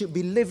what you should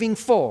be living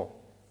for?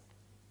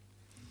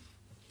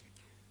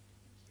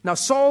 Now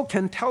Saul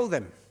can tell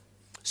them.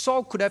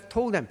 Saul could have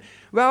told them,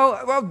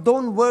 well,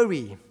 don't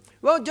worry.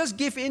 Well, just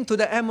give in to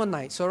the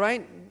Ammonites, all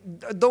right?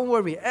 Don't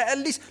worry. At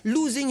least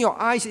losing your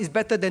eyes is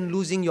better than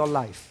losing your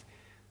life.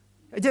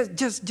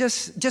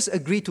 Just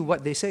agree to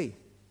what they say.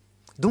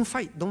 Don't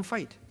fight.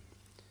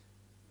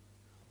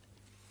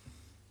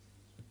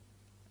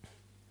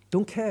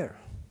 Don't care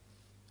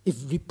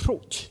if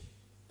reproach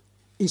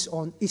is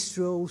on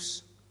Israel.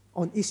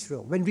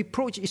 When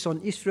reproach is on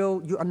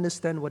Israel, you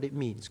understand what it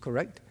means,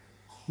 correct?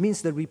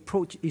 Means the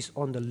reproach is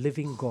on the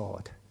living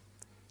God.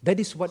 That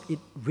is what it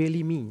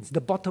really means,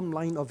 the bottom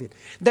line of it.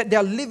 That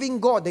their living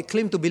God, they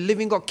claim to be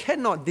living God,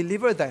 cannot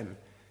deliver them.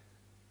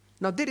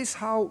 Now, that is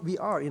how we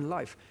are in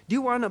life. Do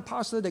you want a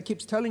pastor that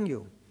keeps telling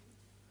you,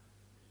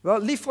 well,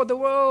 live for the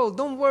world,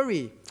 don't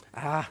worry.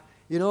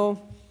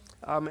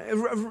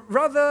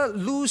 Rather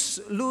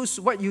lose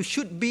what you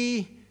should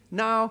be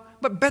now,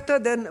 but better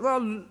than, well,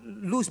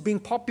 lose being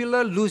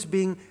popular, lose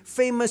being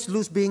famous,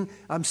 lose being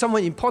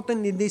someone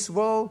important in this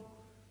world.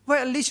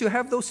 Well, at least you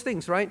have those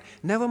things, right?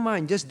 Never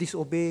mind, just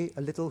disobey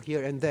a little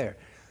here and there.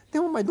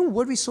 Never mind, don't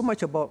worry so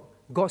much about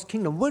God's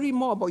kingdom. Worry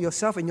more about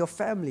yourself and your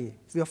family,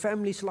 your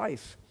family's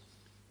life.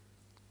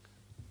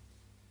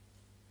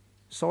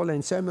 Saul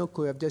and Samuel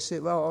could have just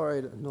said, well, all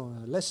right, no,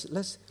 let's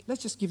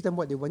just give them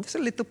what they want. Just a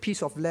little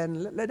piece of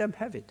land, let them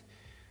have it.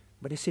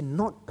 But they said,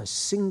 not a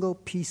single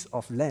piece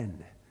of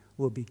land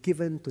will be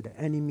given to the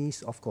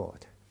enemies of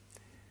God.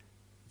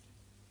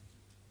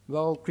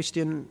 Well,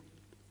 Christian,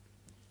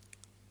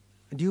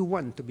 do you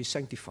want to be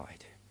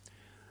sanctified?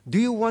 Do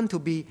you want to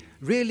be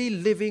really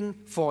living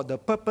for the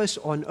purpose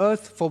on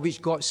earth for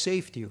which God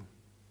saved you?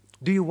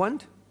 Do you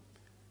want?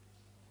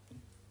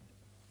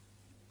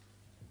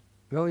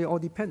 Well, it all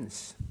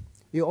depends.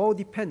 It all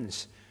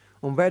depends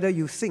on whether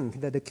you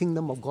think that the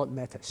kingdom of God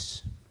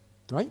matters.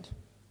 Right?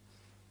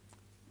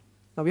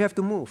 Now we have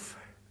to move.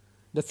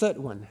 The third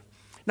one.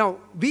 Now,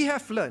 we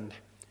have learned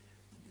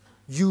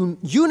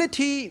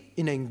unity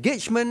in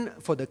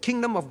engagement for the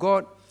kingdom of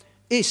God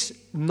is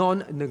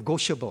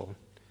non-negotiable.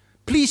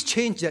 Please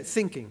change that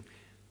thinking.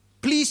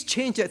 Please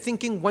change that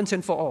thinking once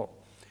and for all.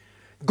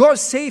 God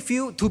saved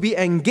you to be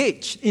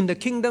engaged in the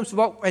kingdom's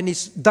work, and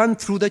it's done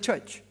through the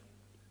church.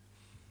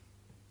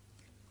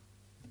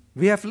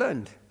 We have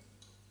learned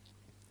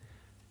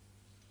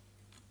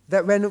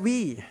that when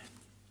we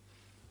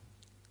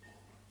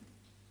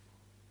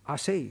are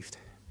saved,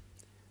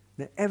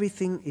 that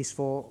everything is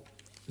for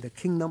the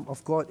kingdom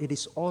of God. It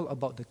is all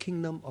about the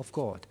kingdom of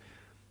God.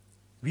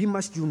 We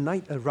must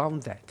unite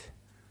around that.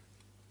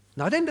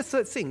 Now then the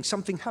third thing,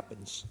 something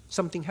happens.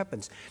 Something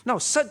happens. Now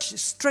such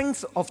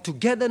strength of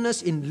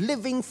togetherness in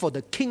living for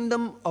the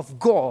kingdom of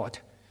God,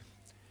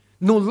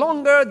 no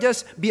longer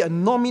just be a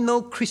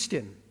nominal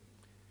Christian,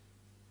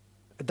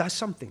 does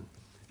something.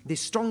 The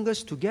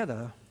strongest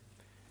together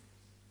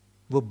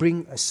will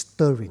bring a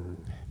stirring.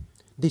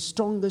 The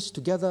strongest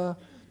together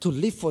to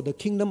live for the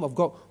kingdom of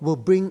God will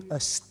bring a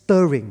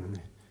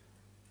stirring.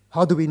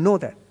 How do we know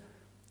that?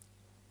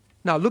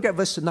 Now look at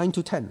verse 9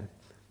 to 10.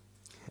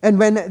 And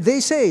when they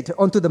said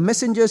unto the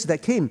messengers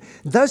that came,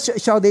 thus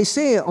shall they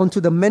say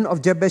unto the men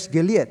of Jabesh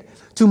Gilead,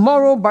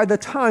 tomorrow by the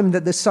time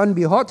that the sun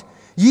be hot,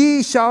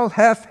 ye shall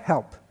have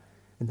help.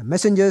 And the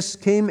messengers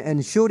came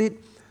and showed it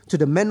to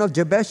the men of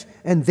Jabesh,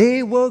 and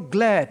they were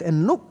glad.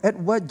 And look at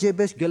what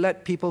Jabesh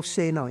Gilead people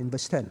say now in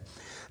verse 10.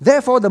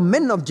 Therefore the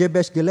men of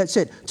Jabesh Gilead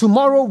said,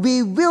 tomorrow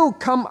we will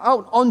come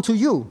out unto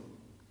you,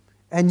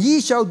 and ye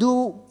shall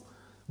do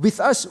with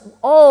us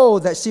all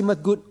that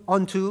seemeth good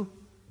unto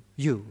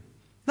you.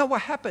 Now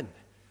what happened?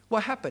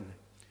 What happened?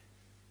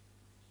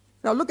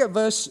 Now look at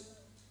verse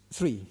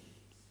 3.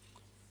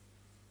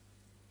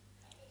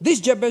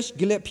 These Jabesh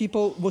Gilead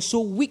people were so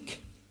weak,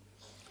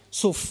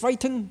 so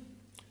frightened,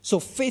 so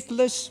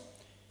faithless,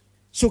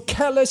 so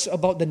careless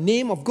about the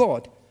name of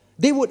God.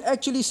 They would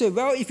actually say,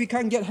 well, if we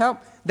can't get help,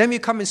 then we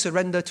come and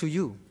surrender to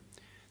you.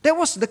 That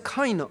was the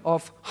kind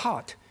of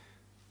heart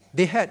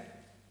they had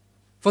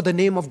for the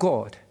name of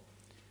God.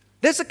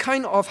 That's the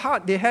kind of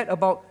heart they had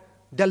about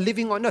their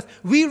living on earth.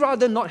 We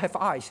rather not have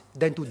eyes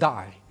than to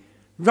die.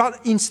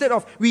 Instead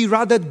of, we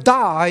rather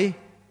die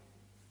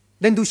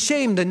than to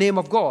shame the name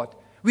of God.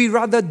 We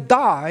rather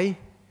die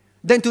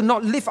than to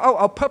not live out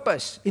our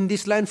purpose in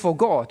this land for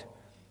God.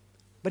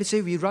 But they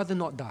say, we rather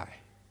not die.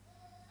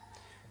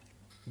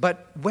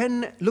 But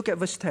look at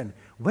verse 10.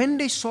 When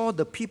they saw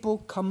the people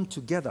come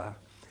together,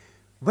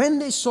 when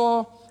they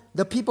saw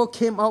the people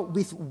came out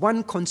with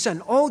one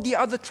consent, all the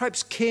other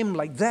tribes came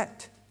like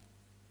that.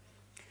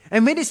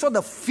 And when they saw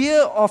the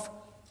fear of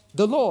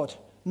the Lord,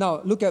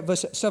 now look at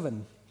verse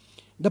 7.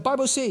 The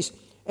Bible says,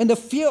 and the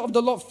fear of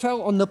the Lord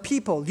fell on the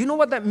people. You know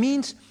what that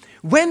means?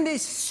 When they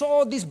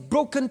saw these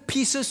broken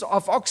pieces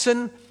of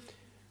oxen,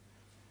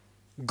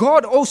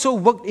 God also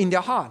worked in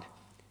their heart.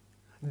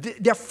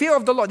 Their fear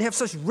of the Lord, they have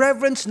such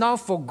reverence now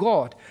for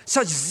God,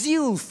 such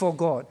zeal for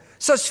God,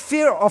 such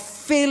fear of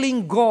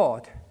failing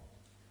God.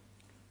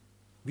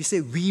 We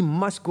say, we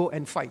must go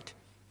and fight.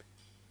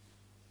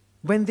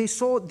 When they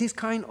saw this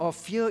kind of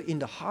fear in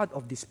the heart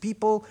of these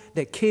people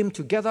that came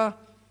together,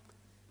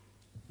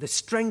 the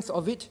strength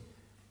of it,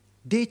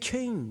 they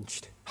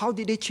changed. How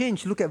did they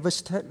change? Look at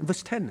verse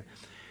 10.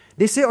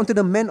 They say unto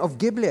the men of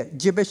Gilead,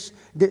 Jabesh,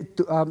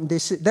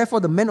 therefore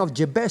the men of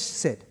Jabesh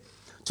said,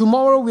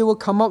 tomorrow we will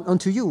come out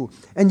unto you,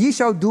 and ye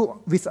shall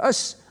do with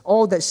us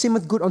all that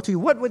seemeth good unto you.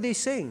 What were they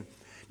saying?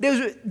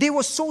 They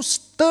were so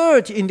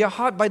stirred in their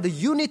heart by the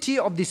unity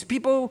of these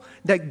people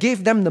that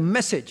gave them the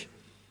message.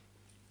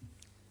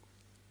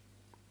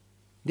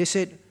 They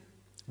said,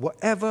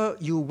 whatever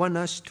you want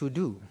us to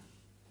do,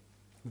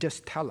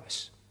 just tell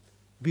us.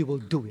 We will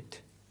do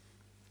it.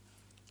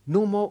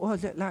 No more,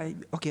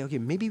 okay,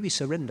 maybe we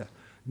surrender.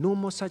 No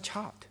more such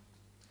heart.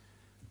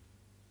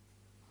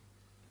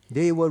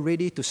 They were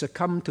ready to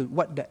succumb to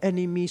what the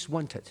enemies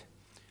wanted.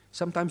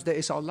 Sometimes that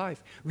is our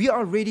life. We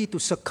are ready to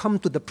succumb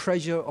to the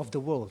pressure of the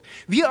world.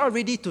 We are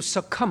ready to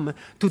succumb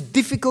to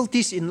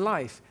difficulties in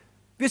life.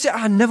 We say,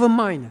 never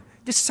mind.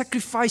 Just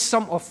sacrifice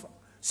some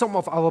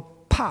of our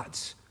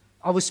parts,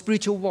 our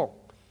spiritual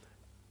walk.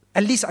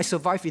 At least I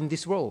survive in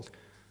this world.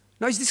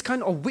 Now, it's this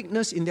kind of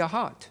weakness in their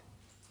heart.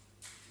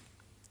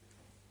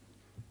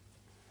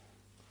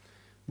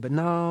 But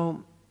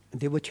now,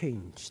 they were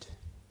changed.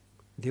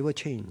 They were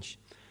changed.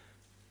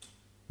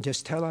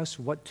 Just tell us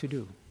what to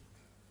do.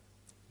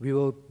 We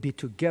will be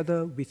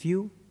together with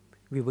you.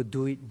 We will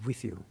do it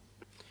with you.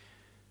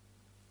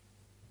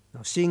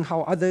 Now, seeing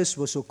how others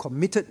were so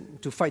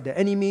committed to fight their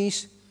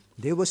enemies,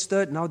 they were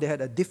stirred. Now they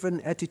had a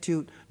different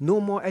attitude. No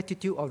more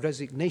attitude of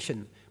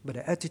resignation, but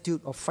an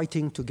attitude of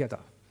fighting together.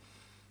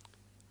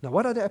 Now,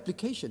 what are the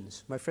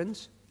applications, my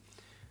friends?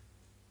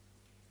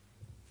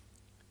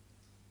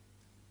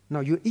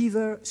 Now, you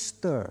either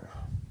stir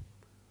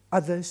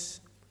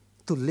others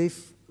to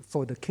live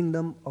for the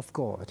kingdom of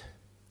God,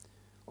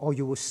 or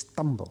you will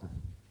stumble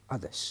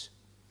others.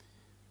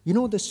 You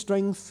know the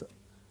strength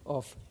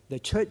of the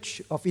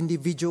church, of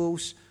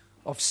individuals,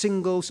 of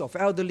singles, of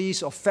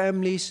elderlies, of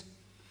families,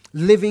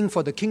 living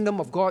for the kingdom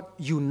of God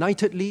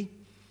unitedly?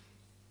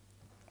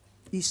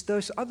 It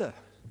stirs others.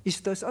 It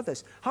stirs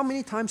others. How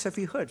many times have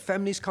we heard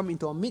families come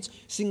into our midst,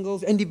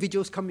 singles,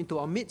 individuals come into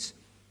our midst,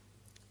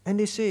 and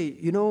they say,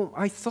 you know,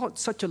 I thought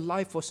such a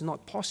life was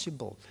not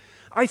possible.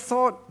 I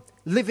thought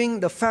living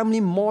the family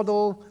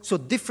model so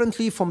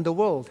differently from the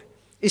world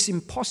is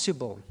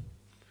impossible.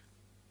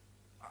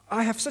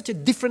 I have such a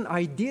different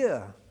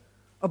idea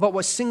about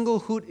what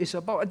singlehood is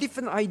about, a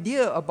different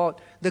idea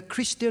about the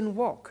Christian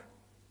walk.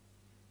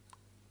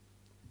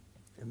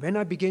 And when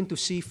I began to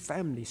see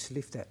families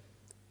live that,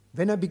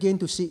 when I began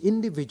to see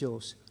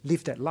individuals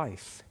live that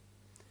life,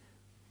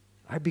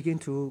 I began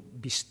to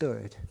be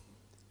stirred.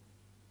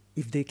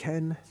 If they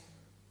can,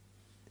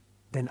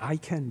 then I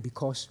can,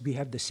 because we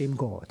have the same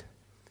God.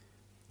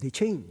 They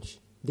change.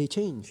 They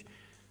change.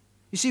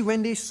 You see,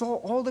 when they saw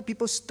all the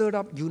people stirred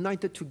up,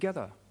 united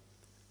together,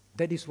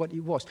 that is what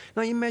it was.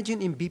 Now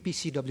imagine in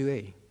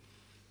BPCWA,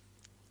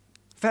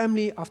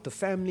 family after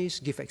families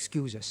give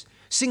excuses.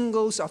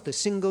 Singles after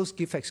singles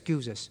give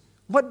excuses.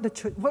 What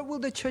will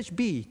the church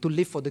be to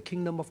live for the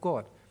kingdom of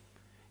God?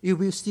 It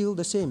will still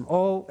the same.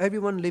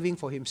 Everyone living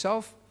for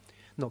himself,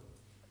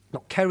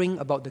 not caring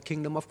about the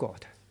kingdom of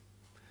God.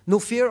 No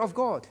fear of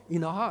God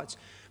in our hearts.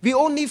 We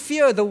only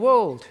fear the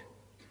world.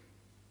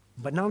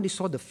 But now they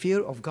saw the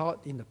fear of God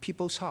in the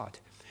people's heart.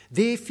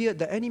 They feared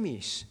the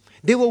enemies.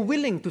 They were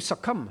willing to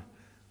succumb.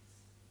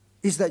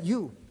 Is that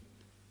you?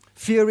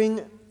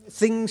 Fearing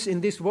things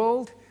in this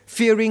world,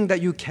 fearing that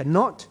you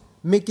cannot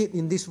make it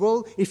in this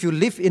world if you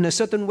live in a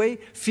certain way,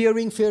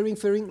 fearing.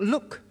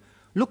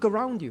 Look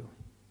around you.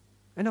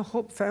 And I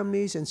hope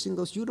families and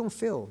singles, you don't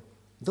feel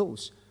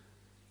those.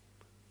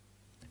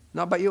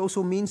 Now, but it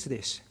also means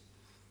this.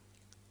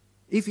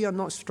 If we are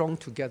not strong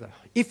together,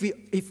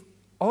 if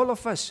all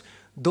of us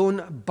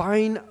don't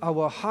bind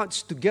our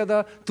hearts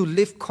together to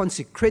live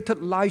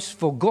consecrated lives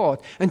for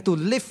God and to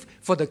live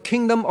for the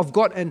kingdom of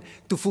God and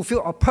to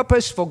fulfill our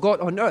purpose for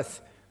God on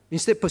earth,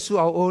 instead pursue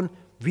our own,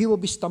 we will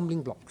be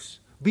stumbling blocks.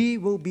 We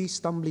will be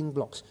stumbling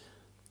blocks.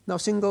 Now,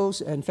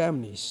 singles and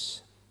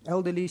families,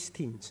 elderly,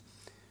 teens,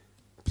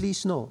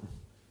 please know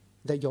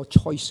that your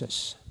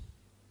choices,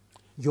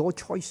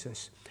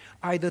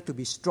 either to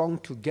be strong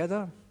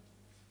together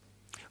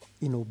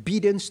in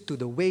obedience to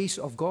the ways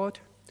of God,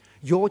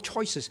 your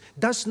choices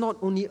does not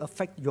only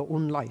affect your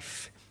own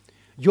life.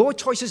 Your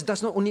choices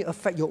does not only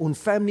affect your own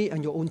family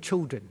and your own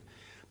children.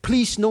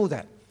 Please know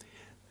that.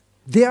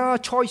 There are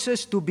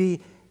choices to be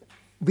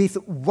with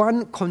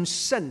one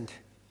consent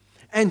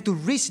and to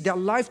risk their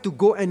life to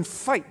go and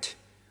fight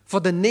for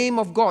the name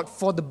of God,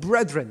 for the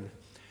brethren,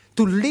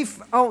 to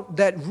live out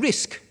that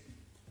risk.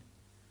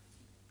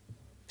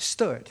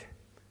 Stirred.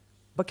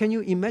 But can you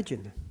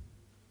imagine?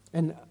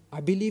 And I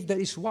believe that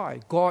is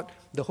why God,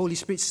 the Holy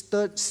Spirit,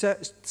 stirred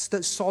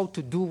Saul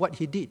to do what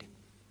he did.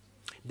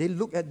 They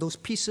looked at those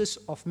pieces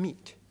of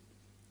meat.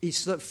 It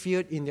stirred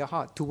fear in their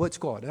heart towards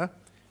God.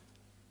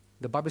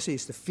 The Bible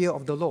says the fear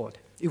of the Lord.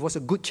 It was a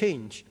good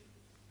change.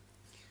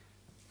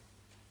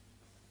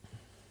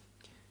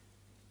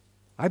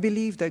 I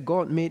believe that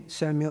God made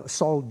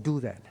Saul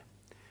do that.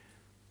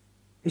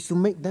 It's to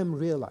make them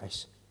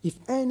realize, if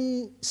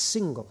any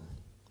single,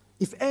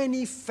 if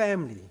any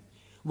family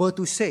were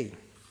to say,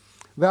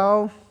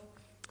 well,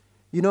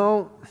 you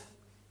know,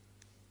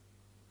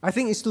 I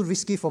think it's too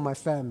risky for my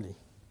family.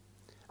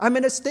 I'm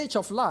at a stage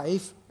of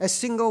life as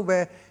single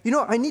where, you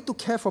know, I need to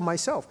care for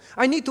myself.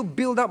 I need to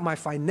build up my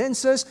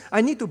finances.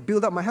 I need to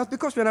build up my health,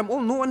 because when I'm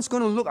old, no one's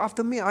going to look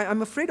after me.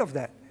 I'm afraid of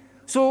that.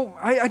 So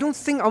I don't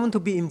think I want to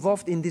be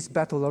involved in this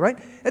battle, all right?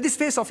 At this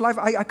phase of life,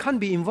 I can't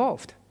be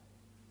involved.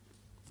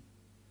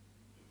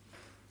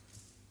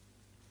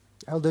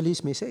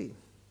 Elderlies may say,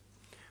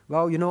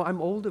 well, you know, I'm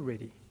old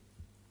already.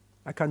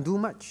 I can't do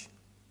much.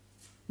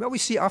 Well, we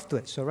see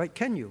afterwards, all right?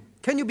 Can you?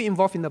 Can you be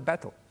involved in the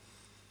battle?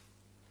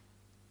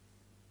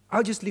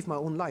 I'll just live my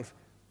own life.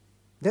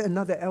 Then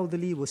another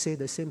elderly will say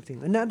the same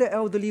thing. Another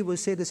elderly will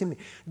say the same thing.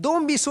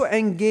 Don't be so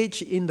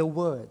engaged in the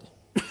word.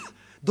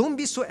 Don't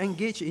be so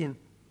engaged in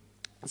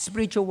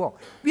spiritual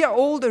walk. We are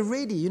old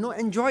already,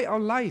 enjoy our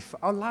life,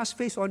 our last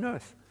phase on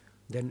earth.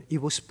 Then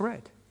it will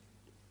spread.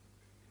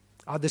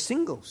 Other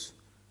singles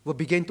will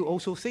begin to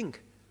also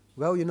think,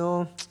 well,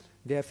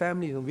 they are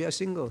families and we are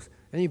singles.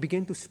 And it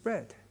begin to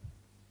spread.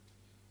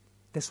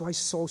 That's why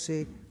Saul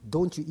said,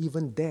 don't you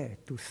even dare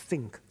to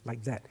think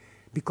like that.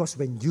 Because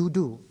when you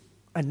do,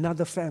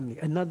 another family,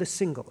 another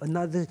single,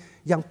 another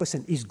young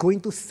person is going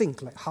to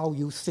think like how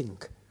you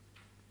think.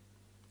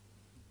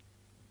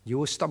 You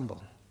will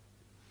stumble.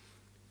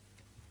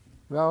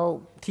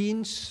 Well,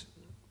 teens,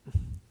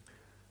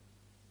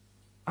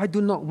 I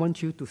do not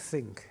want you to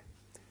think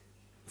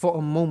for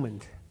a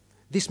moment,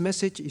 this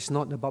message is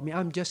not about me.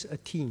 I'm just a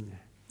teen.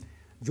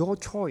 Your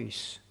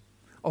choice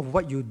of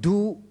what you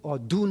do or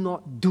do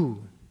not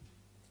do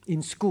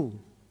in school,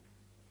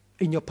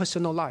 in your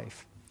personal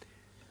life,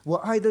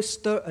 will either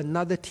stir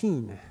another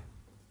teen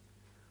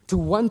to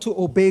want to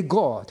obey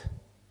God,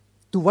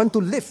 to want to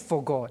live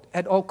for God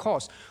at all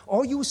costs,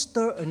 or you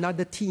stir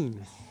another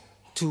teen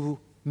to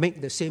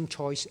make the same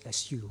choice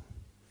as you.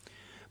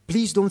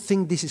 Please don't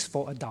think this is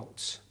for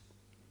adults.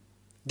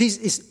 This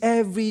is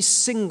every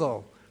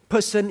single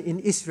person in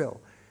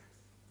Israel.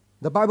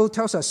 The Bible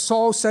tells us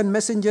Saul sent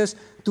messengers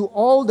to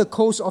all the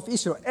coasts of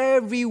Israel.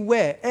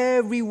 Everywhere,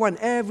 everyone,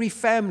 every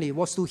family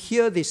was to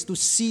hear this, to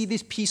see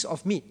this piece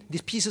of meat,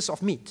 these pieces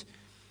of meat.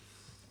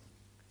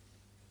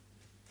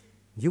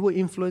 You will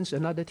influence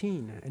another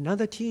teen.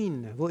 Another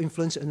teen will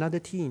influence another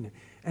teen.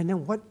 And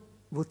then what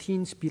will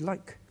teens be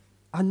like?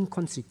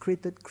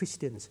 Unconsecrated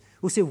Christians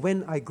who say,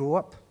 when I grow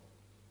up.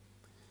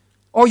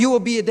 Or you will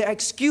be the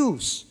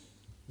excuse.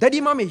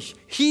 Daddy, mommy,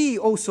 he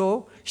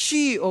also,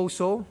 she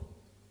also.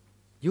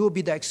 You will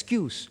be the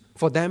excuse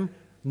for them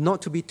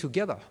not to be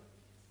together,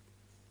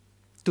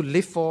 to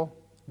live for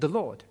the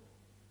Lord.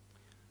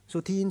 So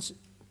teens,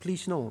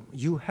 please know,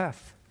 you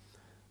have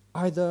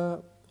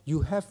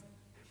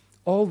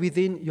all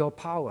within your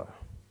power,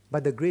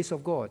 by the grace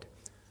of God,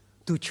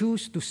 to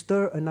choose to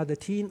stir another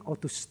teen or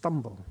to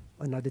stumble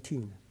another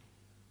teen.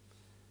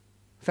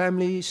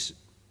 Families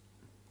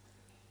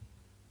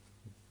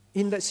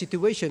in that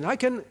situation, I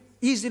can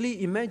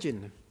easily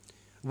imagine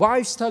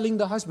wives telling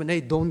the husband,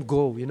 hey, don't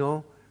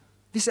go,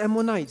 These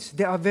Ammonites,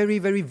 they are very,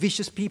 very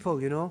vicious people,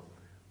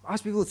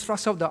 Ask people to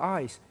thrust out their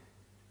eyes.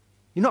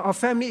 Our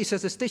family is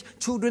at a stage,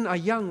 children are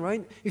young,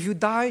 right? If you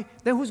die,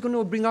 then who's going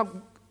to bring up,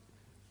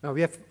 now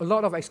we have a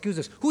lot of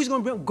excuses. Who's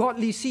going to bring up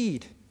godly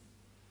seed?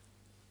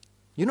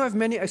 You have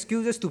many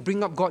excuses to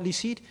bring up godly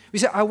seed. We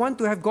say, I want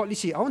to have godly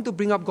seed. I want to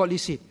bring up godly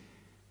seed.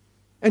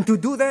 And to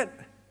do that,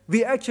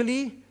 we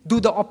actually do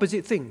the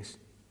opposite things.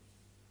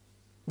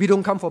 We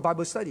don't come for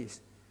Bible studies.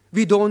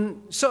 We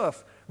don't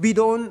serve. We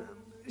don't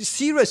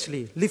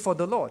seriously live for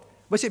the Lord.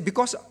 But say,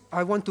 because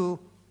I want to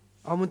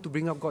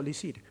bring up godly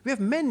seed. We have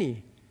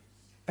many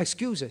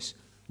excuses.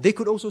 They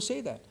could also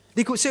say that.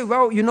 They could say,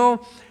 well,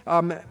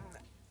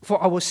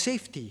 for our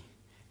safety,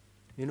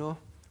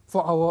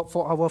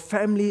 for our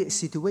family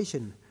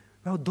situation,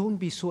 well, don't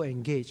be so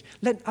engaged.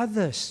 Let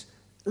others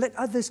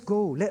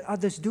go. Let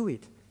others do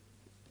it.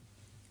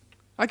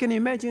 I can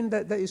imagine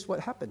that is what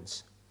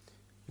happens.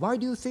 Why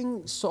do you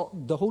think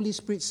the Holy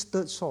Spirit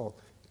stirred Saul?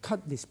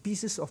 Cut these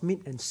pieces of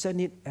meat and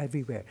send it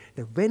everywhere.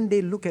 That when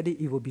they look at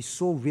it, it will be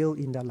so real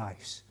in their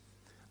lives.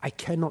 I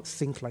cannot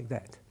think like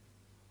that.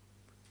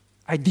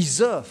 I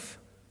deserve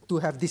to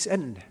have this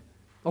end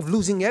of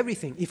losing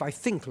everything if I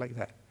think like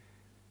that.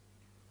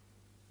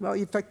 Well,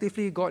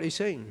 effectively, God is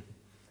saying,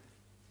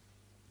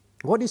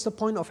 what is the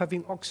point of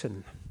having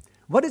oxen?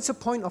 What is the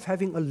point of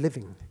having a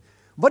living?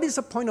 What is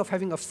the point of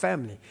having a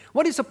family?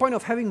 What is the point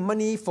of having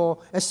money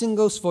as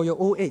singles for your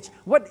old age?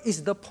 What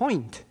is the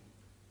point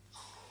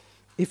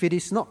if it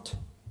is not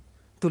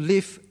to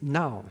live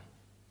now,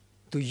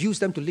 to use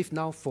them to live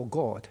now for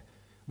God?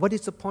 What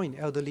is the point,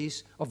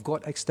 elderlies, of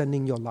God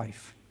extending your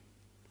life?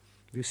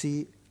 We'll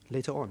see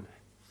later on.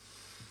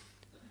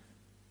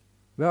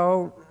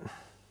 Well,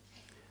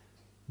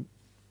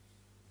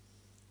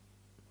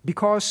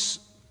 because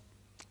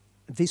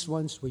these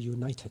ones were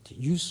united,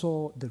 you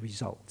saw the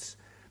results.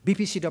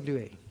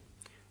 BPCWA,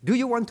 do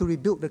you want to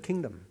rebuild the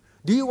kingdom?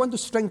 Do you want to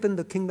strengthen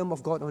the kingdom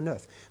of God on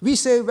earth? We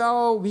say,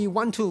 well, we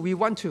want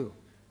to.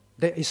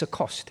 There is a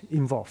cost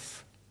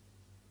involved.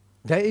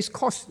 There is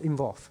cost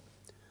involved.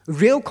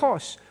 Real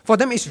cost. For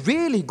them, it's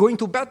really going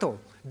to battle.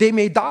 They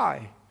may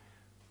die.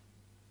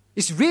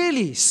 It's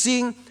really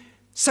seeing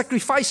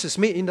sacrifices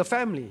made in the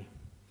family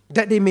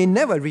that they may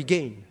never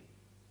regain.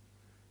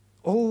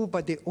 Oh,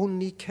 but they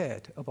only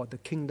cared about the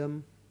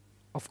kingdom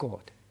of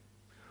God.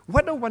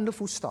 What a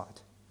wonderful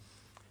start.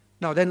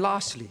 Now then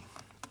lastly,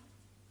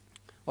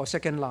 well,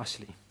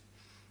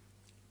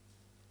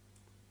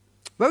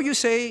 you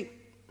say,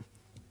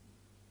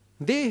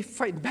 they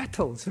fight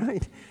battles,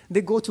 right?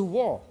 They go to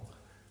war.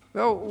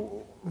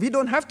 Well, we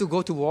don't have to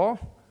go to war.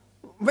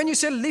 When you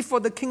say live for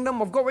the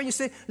kingdom of God, when you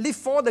say live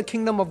for the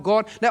kingdom of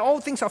God, that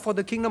all things are for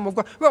the kingdom of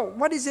God, well,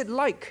 what is it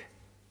like?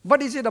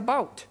 What is it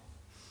about?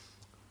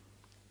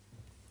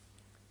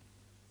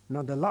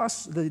 Now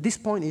this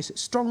point is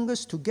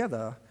strongest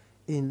together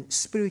in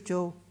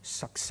spiritual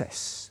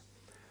success.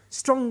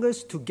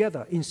 Strongest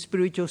together in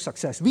spiritual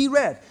success. We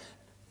read,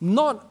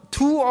 not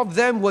two of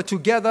them were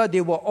together,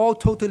 they were all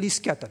totally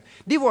scattered.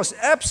 There was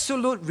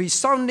absolute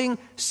resounding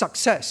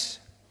success.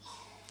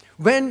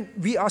 When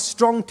we are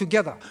strong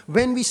together,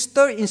 when we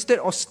stir instead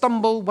of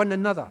stumble one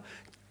another,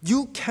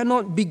 you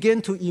cannot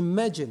begin to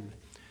imagine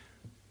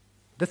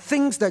the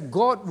things that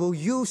God will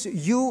use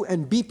you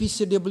and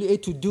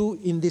BPCWA to do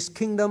in this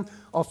kingdom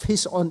of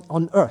His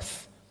on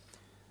earth.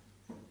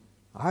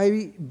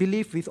 I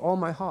believe with all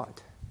my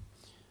heart,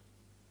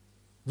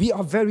 we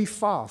are very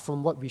far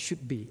from what we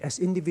should be as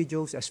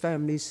individuals, as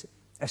families,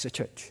 as a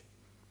church.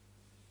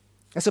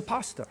 As a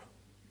pastor,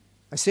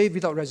 I say it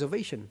without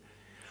reservation.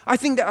 I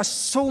think there are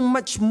so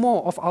much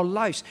more of our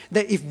lives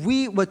that if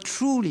we were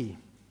truly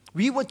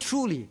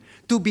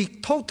to be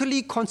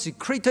totally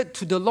consecrated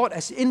to the Lord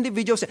as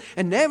individuals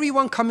and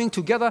everyone coming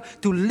together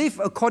to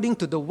live according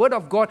to the Word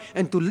of God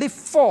and to live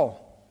for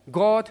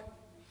God,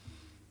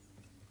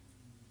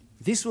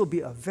 this will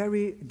be a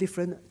very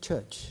different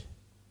church.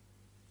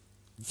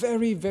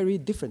 Very, very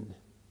different.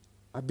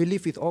 I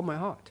believe with all my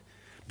heart.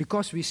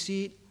 Because we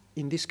see it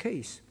in this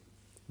case.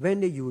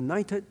 When they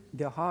united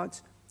their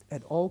hearts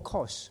at all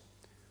costs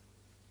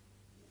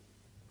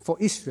for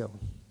Israel.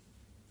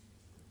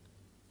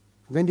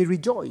 When they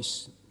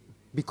rejoice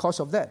because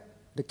of that,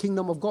 the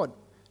kingdom of God,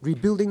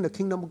 rebuilding the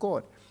kingdom of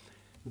God,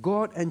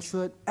 God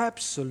ensured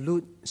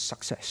absolute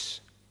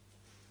success.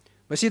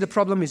 But see, the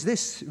problem is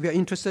this. We are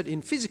interested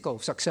in physical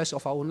success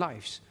of our own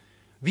lives.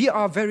 We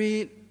are of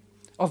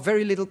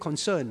very little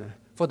concern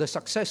for the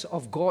success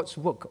of God's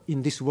work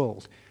in this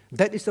world.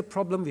 That is the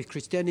problem with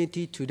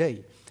Christianity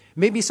today.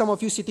 Maybe some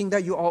of you sitting there,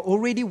 you are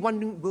already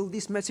wondering, will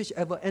this message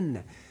ever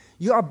end?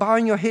 You are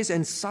bowing your heads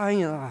and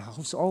sighing,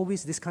 it's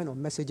always this kind of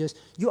messages.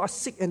 You are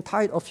sick and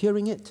tired of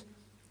hearing it.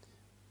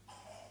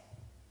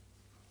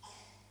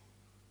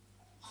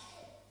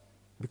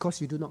 Because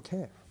you do not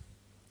care.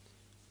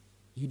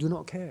 You do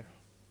not care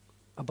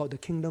about the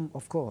kingdom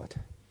of God.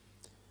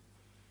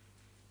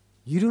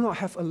 You do not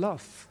have a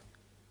love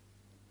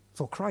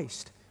for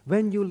Christ.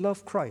 When you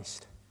love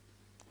Christ,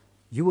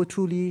 you will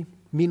truly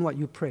mean what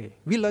you pray.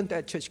 We learned that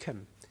at church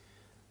camp.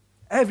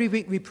 Every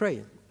week we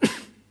pray,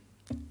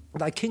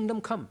 Thy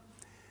kingdom come,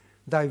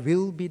 Thy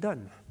will be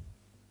done,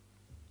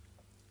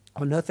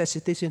 on earth as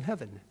it is in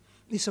heaven.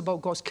 It's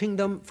about God's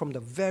kingdom from the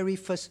very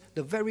first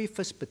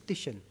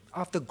petition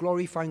after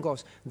glorifying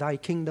God, Thy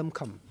kingdom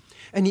come.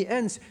 And He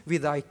ends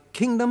with Thy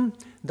kingdom,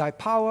 Thy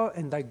power,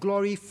 and Thy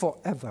glory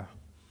forever.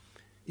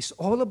 It's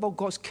all about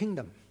God's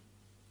kingdom.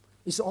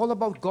 It's all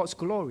about God's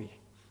glory.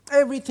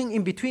 Everything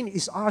in between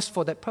is asked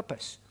for that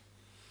purpose.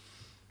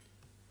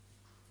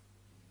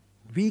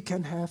 We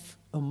can have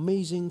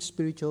amazing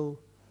spiritual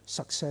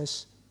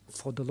success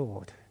for the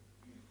Lord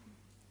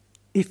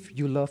if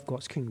you love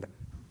God's kingdom.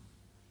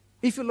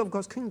 If you love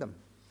God's kingdom,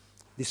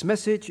 this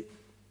message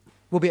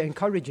will be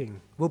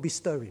encouraging, will be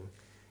stirring.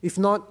 If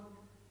not,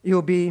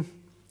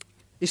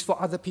 it's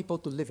for other people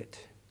to live it.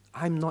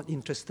 I'm not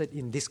interested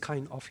in this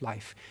kind of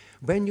life.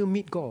 When you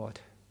meet God,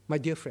 my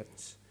dear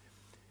friends,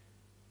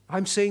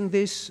 I'm saying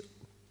this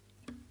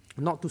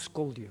not to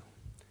scold you.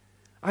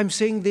 I'm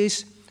saying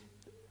this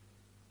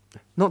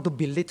not to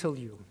belittle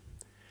you.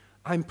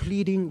 I'm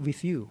pleading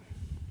with you.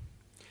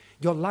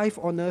 Your life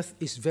on earth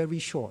is very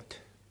short.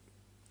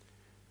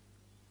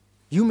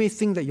 You may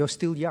think that you're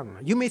still young.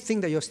 You may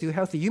think that you're still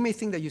healthy. You may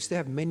think that you still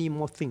have many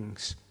more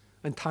things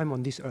and time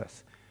on this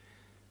earth.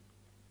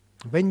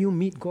 When you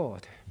meet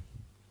God,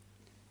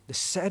 the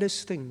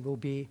saddest thing will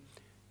be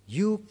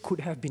you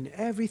could have been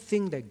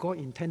everything that God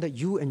intended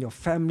you and your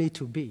family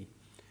to be,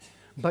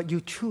 but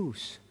you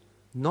choose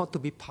not to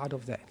be part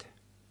of that.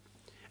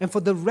 And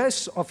for the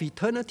rest of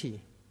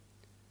eternity,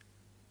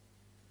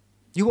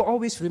 you will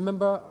always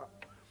remember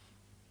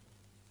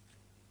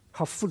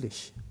how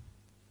foolish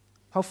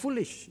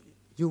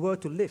you were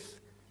to live.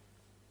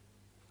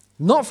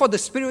 Not for the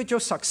spiritual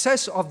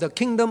success of the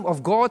kingdom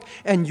of God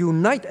and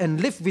unite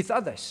and live with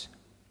others,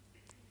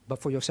 but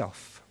for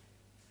yourself.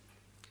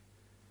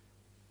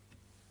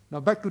 Now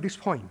back to this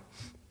point.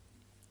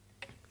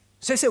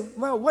 So I said,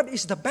 well, what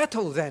is the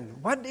battle then?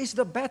 What is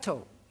the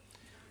battle?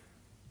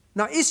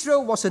 Now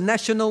Israel was a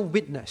national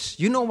witness.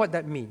 You know what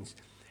that means?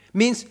 It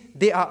means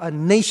they are a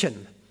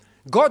nation.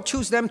 God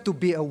chose them to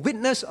be a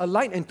witness, a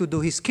light, and to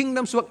do His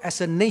kingdom's work as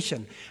a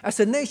nation. As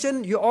a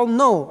nation, you all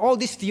know all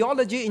this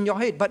theology in your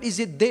head, but is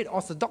it dead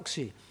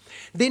orthodoxy?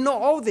 They know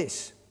all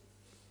this.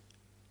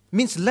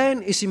 Means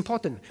land is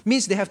important.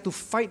 Means they have to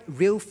fight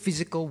real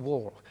physical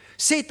war.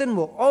 Satan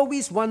will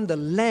always want the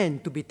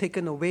land to be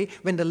taken away.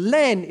 When the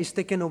land is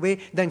taken away,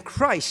 then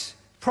Christ's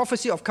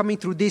prophecy of coming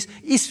through this,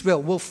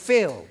 Israel will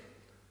fail.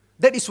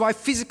 That is why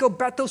physical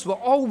battles were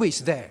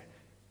always there.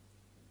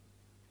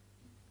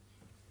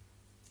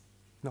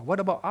 Now,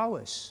 what about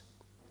ours?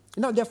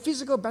 Now, their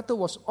physical battle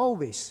was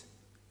always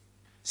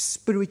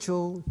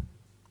spiritual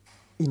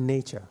in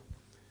nature.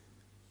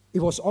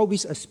 It was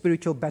always a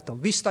spiritual battle.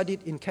 We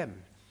studied in camp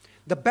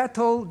the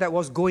battle that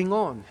was going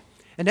on.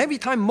 And every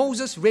time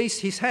Moses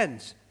raised his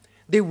hands,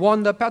 They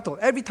won the battle.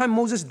 Every time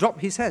Moses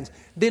dropped his hands,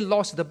 they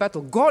lost the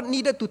battle. God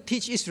needed to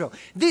teach Israel.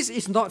 This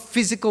is not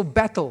physical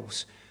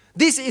battles.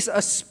 This is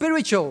a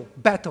spiritual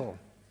battle.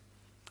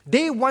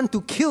 They want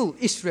to kill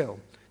Israel,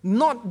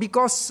 not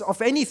because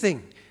of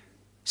anything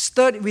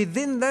stirred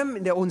within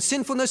them, their own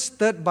sinfulness,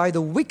 stirred by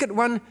the wicked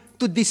one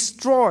to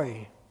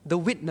destroy the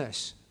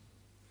witness.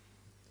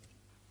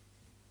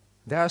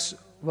 Those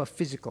were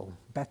physical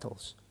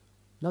battles.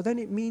 Now then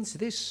it means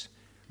this.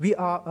 We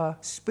are a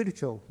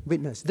spiritual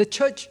witness. The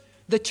church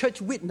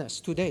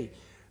witness today.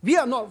 We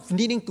are not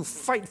needing to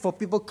fight for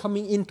people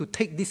coming in to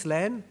take this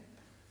land.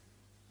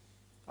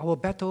 Our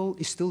battle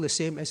is still the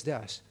same as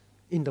theirs,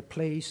 in the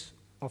place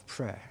of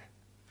prayer.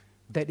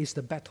 That is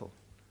the battle.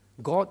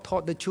 God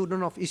taught the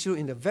children of Israel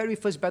in the very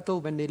first battle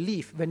when they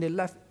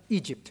left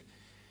Egypt.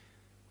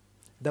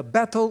 The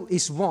battle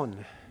is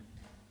won.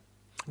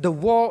 The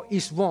war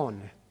is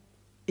won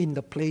in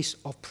the place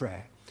of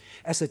prayer.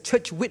 As a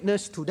church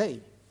witness today,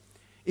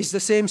 it's the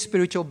same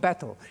spiritual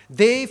battle.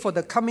 They for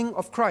the coming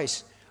of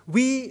Christ,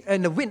 we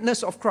and the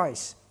witness of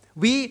Christ.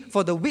 We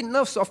for the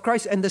witness of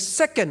Christ and the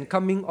second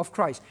coming of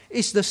Christ.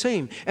 It's the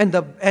same.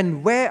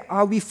 And where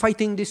are we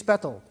fighting this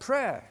battle?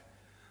 Prayer.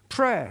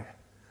 Prayer.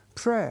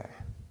 Prayer.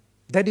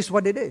 That is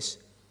what it is.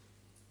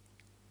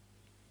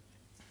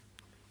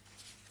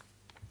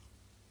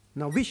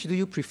 Now, which do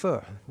you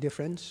prefer, dear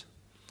friends?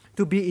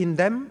 To be in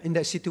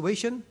that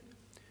situation,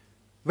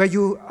 where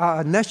you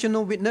are a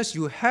national witness,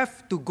 you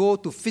have to go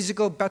to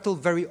physical battle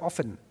very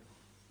often.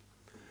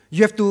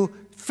 You have to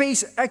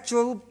face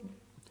actual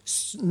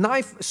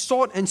knife,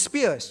 sword, and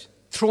spears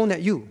thrown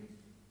at you.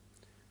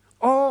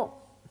 Or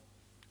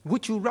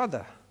would you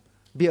rather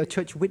be a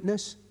church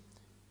witness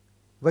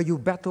where you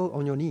battle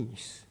on your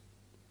knees?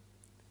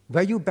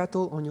 Where you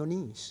battle on your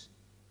knees.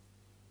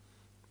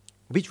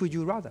 Which would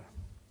you rather?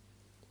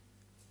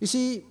 You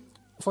see,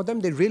 for them,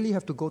 they really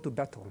have to go to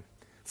battle.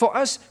 For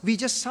us, we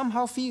just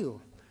somehow feel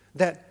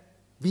that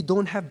we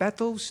don't have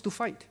battles to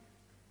fight.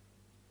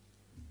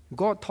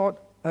 God taught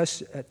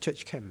us at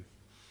church camp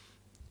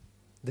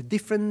the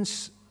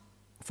difference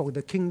for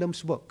the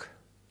kingdom's work,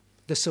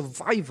 the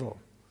survival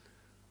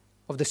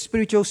of the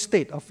spiritual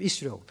state of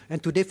Israel,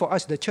 and today for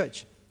us, the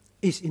church,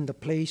 is in the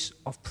place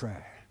of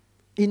prayer.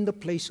 In the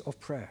place of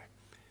prayer.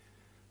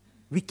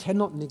 We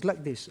cannot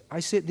neglect this. I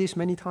said this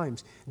many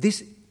times.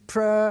 This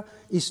prayer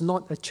is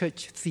not a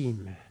church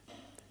theme.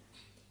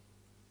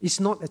 It's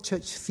not a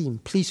church theme.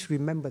 Please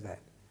remember that.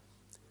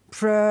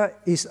 Prayer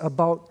is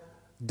about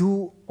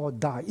do or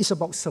die. It's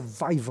about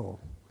survival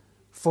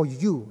for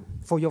you,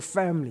 for your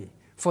family,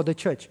 for the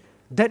church.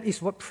 That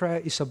is what prayer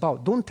is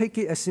about. Don't take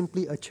it as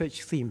simply a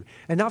church theme.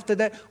 And after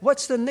that,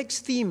 what's the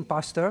next theme,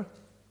 Pastor?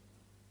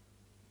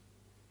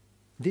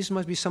 This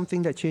must be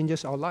something that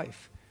changes our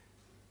life.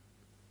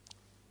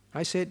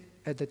 I said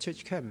at the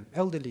church camp,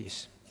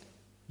 elderlies,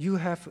 you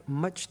have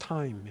much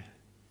time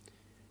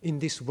in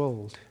this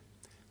world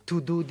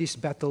to do this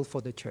battle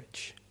for the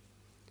church.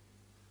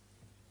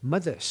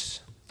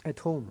 Mothers at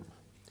home,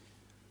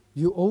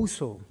 you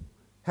also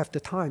have the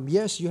time.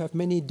 Yes, you have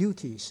many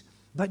duties,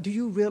 but do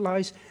you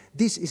realize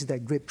this is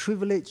that great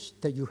privilege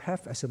that you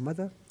have as a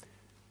mother?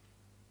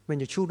 When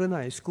your children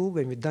are at school,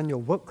 when you've done your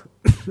work,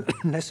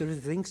 necessary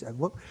things at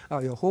work,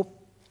 your hope,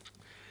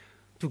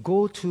 to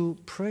go to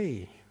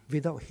pray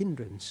without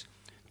hindrance,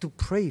 to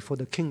pray for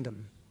the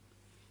kingdom,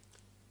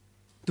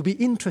 to be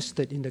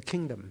interested in the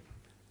kingdom,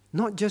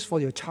 not just for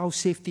your child's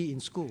safety in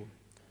school.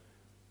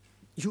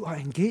 You are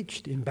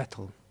engaged in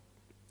battle.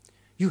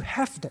 You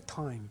have that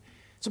time.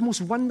 It's the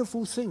most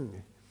wonderful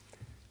thing.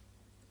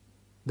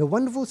 The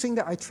wonderful thing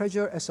that I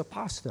treasure as a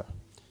pastor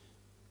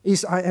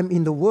is I am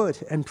in the Word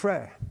and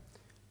prayer.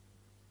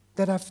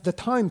 That I have the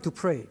time to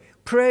pray.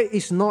 Prayer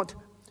is not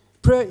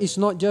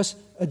just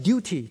a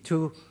duty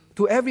to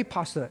every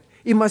pastor.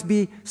 It must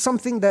be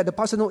something that the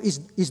pastor knows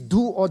is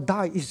do or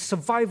die, is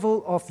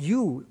survival of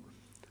you,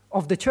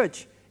 of the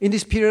church. In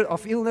this period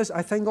of illness,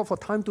 I thank God for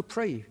time to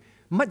pray.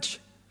 Much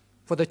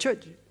for the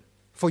church,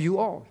 for you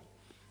all.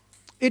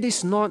 It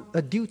is not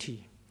a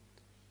duty.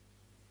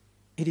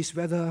 It is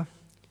whether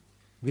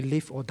we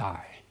live or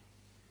die.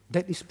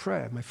 That is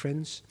prayer, my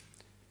friends.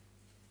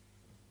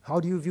 How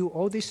do you view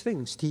all these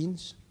things,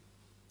 teens?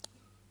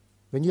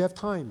 When you have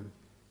time,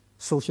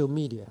 social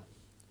media.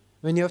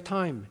 When you have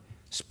time,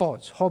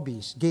 sports,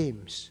 hobbies,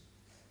 games.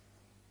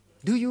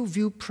 Do you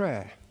view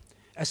prayer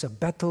as a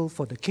battle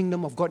for the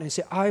kingdom of God and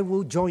say, I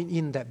will join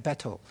in that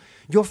battle?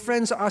 Your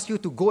friends ask you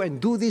to go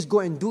and do this, go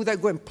and do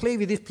that, go and play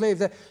with this, play with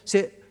that.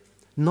 Say,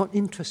 not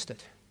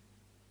interested.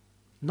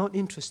 Not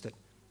interested.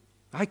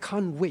 I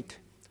can't wait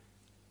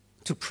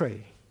to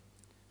pray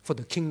for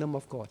the kingdom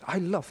of God. I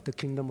love the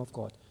kingdom of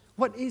God.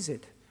 What is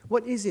it?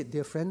 What is it,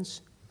 dear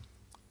friends?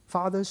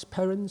 Fathers,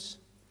 parents,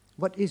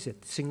 what is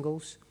it?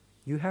 Singles,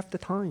 you have the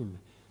time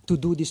to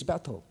do this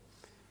battle.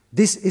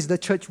 This is the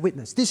church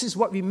witness. This is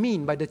what we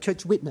mean by the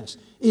church witness.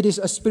 It is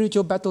a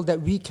spiritual battle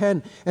that we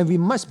can and we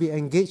must be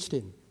engaged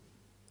in.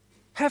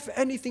 Have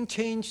anything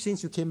changed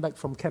since you came back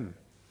from camp?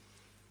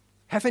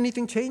 Have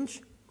anything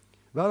changed?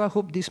 Well, I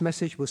hope this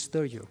message will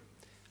stir you.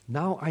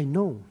 Now I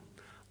know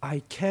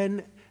I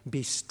can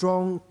be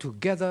strong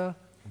together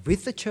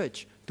with the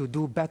church to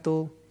do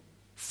battle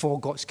for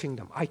God's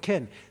kingdom. I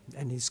can.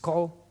 And it's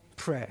called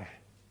prayer.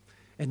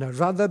 And I'd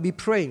rather be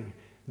praying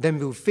than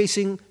be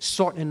facing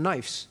sword and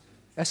knives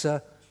as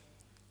a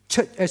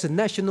church, as a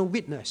national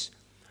witness.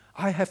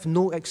 I have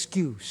no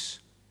excuse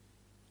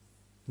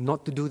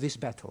not to do this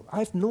battle. I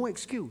have no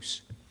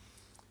excuse.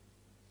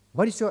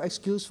 What is your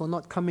excuse for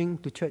not coming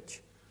to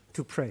church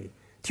to pray?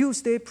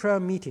 Tuesday prayer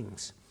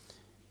meetings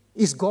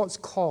is God's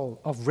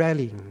call of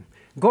rallying.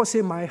 God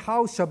said, my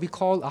house shall be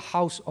called a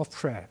house of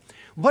prayer.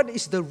 What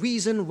is the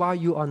reason why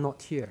you are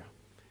not here?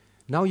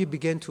 Now you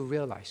begin to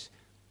realize,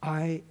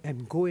 I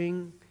am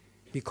going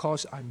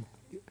because I'm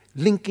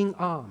linking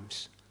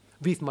arms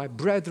with my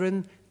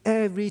brethren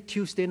every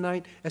Tuesday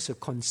night as a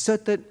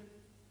concerted,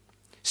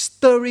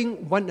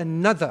 stirring one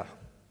another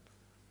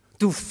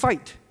to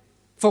fight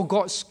for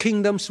God's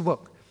kingdom's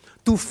work,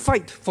 to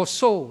fight for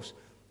souls.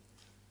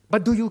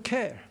 But do you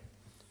care?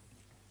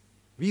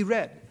 We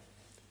read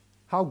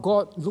how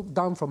God looked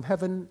down from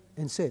heaven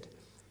and said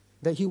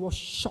that he was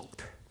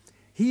shocked.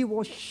 He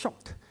was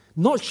shocked.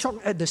 Not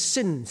shocked at the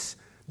sins,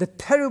 the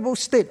terrible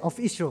state of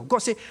Israel. God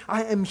said,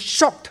 I am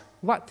shocked.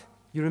 What?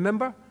 You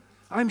remember?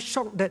 I'm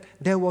shocked that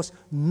there was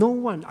no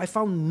one, I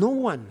found no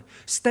one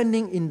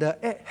standing in the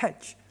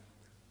hedge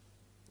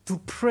to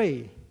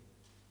pray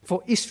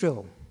for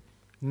Israel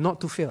not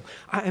to fail.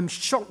 I am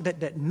shocked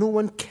that no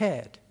one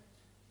cared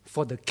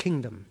for the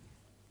kingdom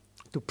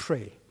to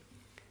pray.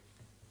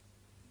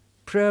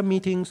 Prayer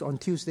meetings on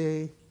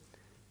Tuesday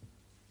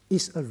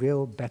is a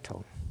real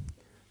battle.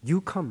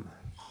 You come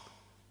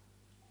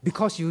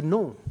because you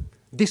know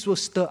this will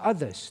stir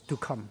others to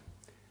come.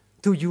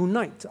 To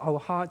unite our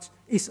hearts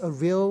is a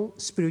real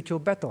spiritual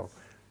battle.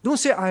 Don't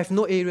say, I have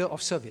no area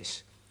of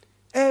service.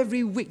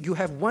 Every week you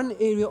have one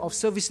area of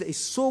service that is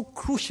so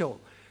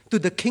crucial to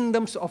the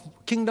kingdom's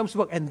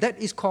work, and that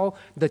is called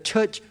the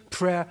church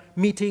prayer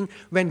meeting.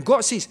 When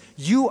God says,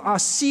 you are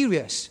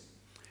serious,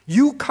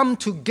 you come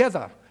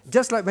together.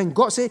 Just like when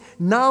God said,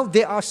 now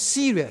they are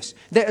serious.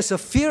 There is a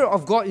fear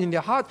of God in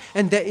their heart,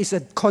 and there is a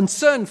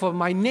concern for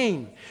my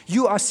name.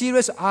 You are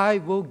serious, I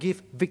will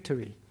give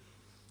victory.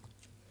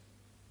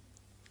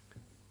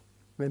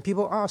 When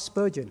people ask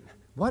Spurgeon,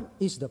 what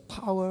is the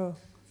power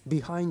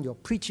behind your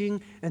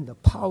preaching and the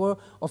power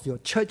of your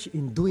church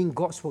in doing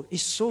God's work?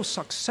 It's so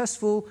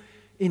successful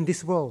in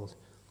this world.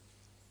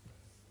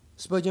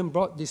 Spurgeon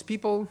brought these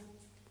people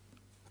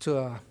to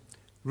a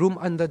room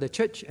under the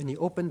church, and he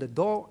opened the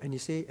door and he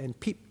said, and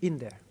peep in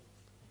there.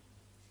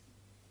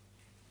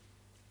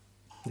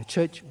 The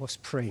church was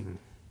praying.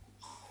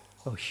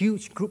 A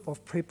huge group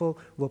of people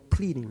were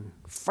pleading,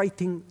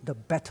 fighting the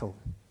battle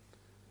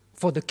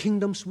for the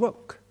kingdom's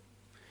work.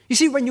 You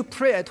see, when you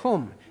pray at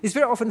home, it's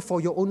very often for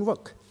your own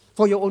work,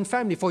 for your own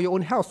family, for your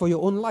own health, for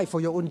your own life,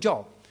 for your own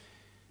job.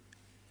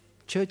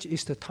 Church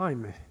is the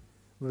time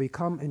where we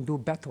come and do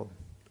battle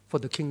for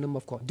the kingdom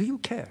of God. Do you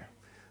care?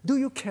 Do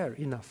you care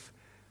enough?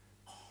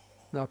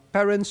 Now,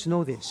 parents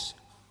know this.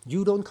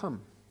 You don't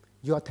come.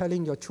 You are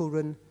telling your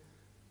children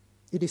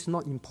it is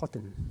not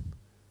important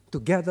to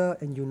gather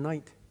and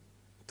unite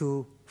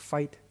to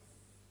fight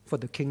for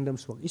the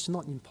kingdom's work. It's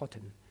not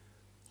important.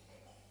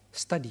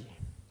 Study,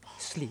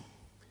 sleep.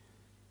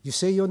 You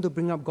say you want to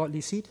bring up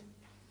godly seed?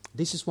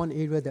 This is one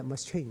area that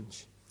must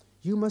change.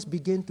 You must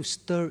begin to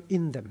stir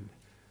in them.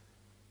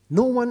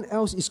 No one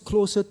else is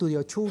closer to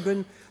your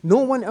children. No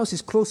one else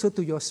is closer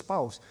to your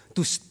spouse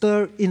to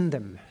stir in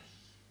them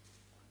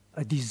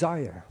a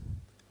desire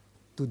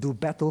to do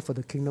battle for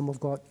the kingdom of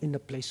God in the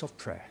place of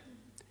prayer.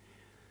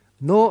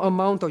 No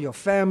amount of your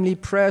family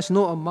prayers,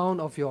 no amount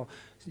of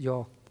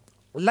your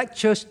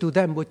lectures to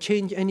them will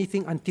change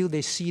anything until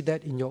they see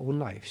that in your own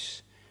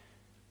lives.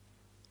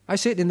 I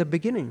said in the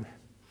beginning,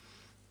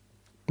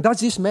 does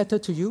this matter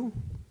to you?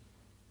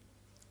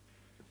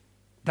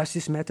 Does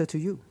this matter to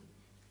you?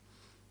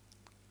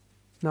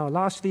 Now,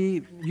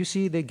 lastly, you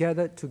see they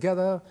gathered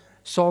together,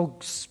 Saul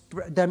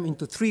spread them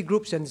into 3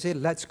 groups and said,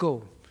 let's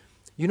go.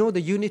 You know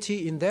the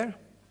unity in there?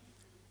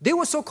 They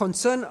were so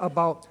concerned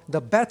about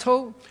the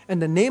battle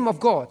and the name of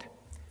God.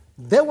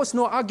 There was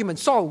no argument.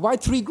 Saul, why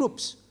 3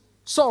 groups?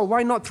 Saul,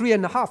 why not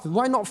 3.5?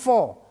 Why not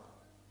 4?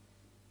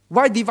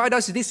 Why divide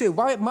us this way?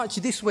 Why march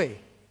this way?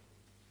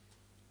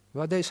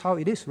 Well, that is how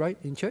it is, right,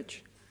 in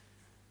church?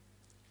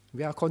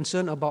 We are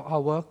concerned about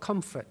our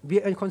comfort.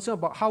 We are concerned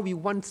about how we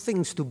want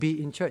things to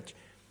be in church.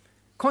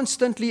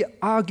 Constantly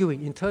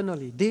arguing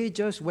internally. They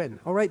just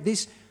went, all right,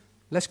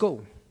 let's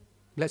go.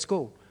 Let's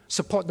go.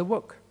 Support the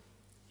work.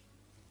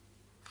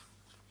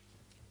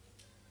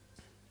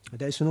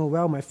 There's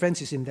well, my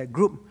friends is in that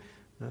group.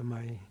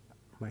 My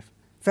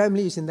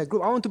family is in that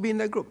group. I want to be in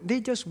that group. They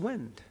just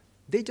went.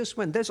 They just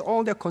went. That's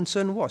all their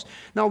concern was.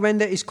 Now, when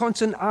there is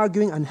constant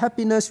arguing,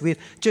 unhappiness with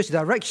church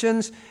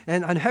directions,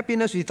 and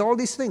unhappiness with all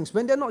these things,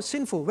 when they're not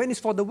sinful, when it's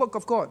for the work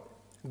of God,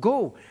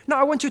 go. Now,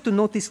 I want you to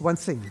notice one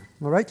thing,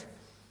 all right?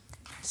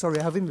 Sorry,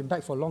 I haven't been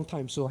back for a long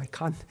time, so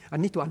I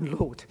need to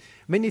unload.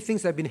 Many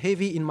things have been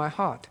heavy in my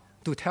heart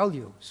to tell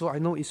you, so I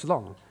know it's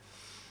long.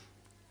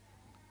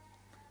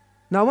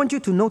 Now I want you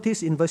to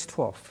notice in verse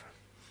 12.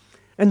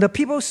 And the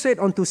people said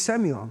unto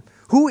Samuel,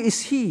 Who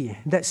is he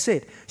that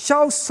said,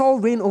 Shall Saul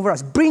reign over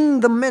us?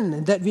 Bring the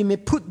men that we may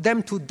put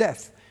them to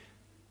death.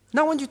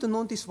 Now I want you to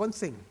notice one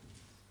thing.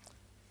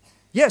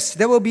 Yes,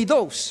 there will be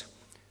those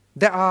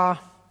that are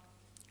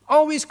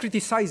always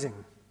criticizing.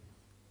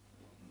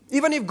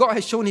 Even if God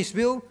has shown his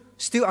will,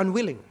 still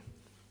unwilling.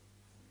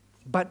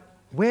 But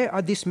where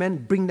are these men?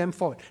 Bring them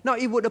forward. Now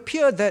it would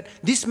appear that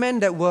these men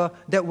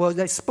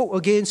that spoke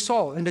against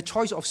Saul and the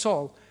choice of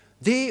Saul,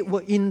 they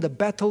were in the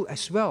battle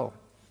as well.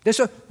 They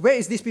said, where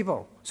is these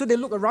people? So they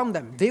look around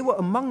them. They were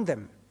among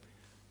them.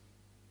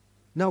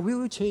 Now we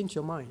will change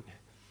your mind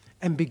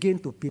and begin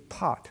to be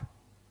part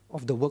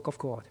of the work of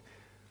God.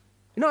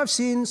 You know, I've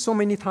seen so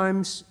many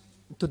times,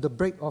 to the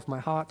break of my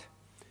heart,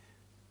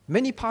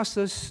 many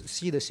pastors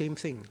see the same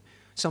thing.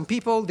 Some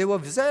people, they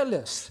were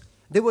zealous.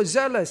 They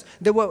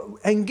were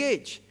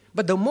engaged.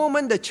 But the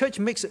moment the church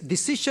makes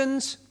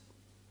decisions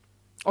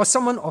or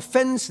someone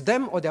offends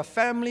them or their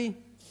family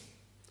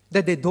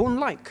that they don't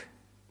like,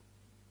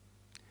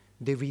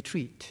 they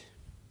retreat.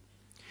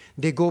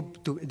 They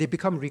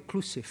become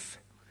reclusive.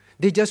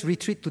 They just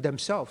retreat to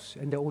themselves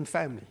and their own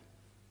family.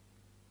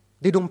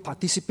 They don't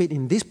participate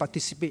in this,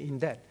 participate in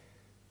that.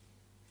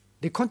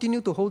 They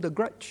continue to hold a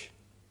grudge.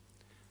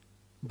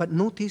 But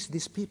notice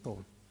these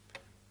people.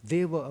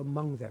 They were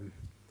among them.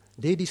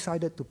 They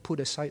decided to put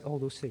aside all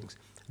those things.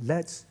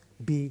 Let's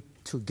be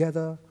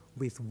together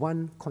with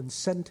one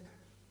consent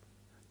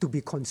to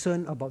be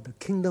concerned about the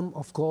kingdom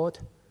of God.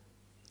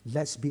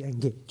 Let's be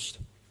engaged.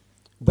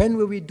 When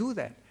will we do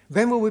that?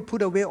 When will we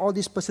put away all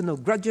these personal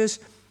grudges,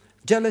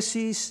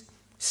 jealousies,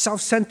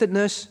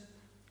 self-centeredness,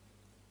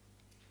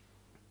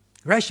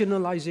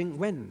 rationalizing?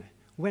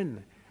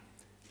 When?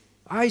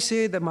 I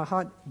say that my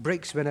heart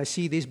breaks when I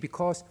see this,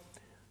 because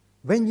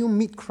when you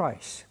meet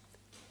Christ,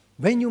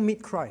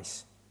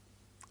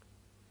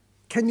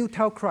 can you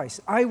tell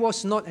Christ, I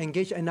was not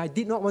engaged and I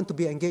did not want to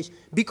be engaged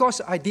because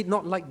I did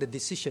not like the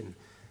decision.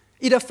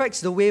 It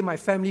affects the way my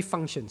family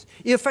functions.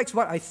 It affects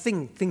what I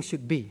think things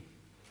should be.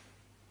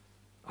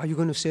 Are you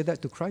going to say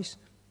that to Christ?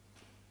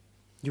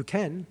 You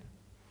can.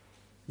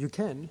 You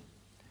can.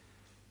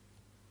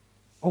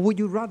 Or would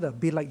you rather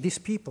be like these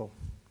people?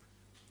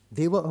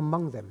 They were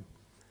among them.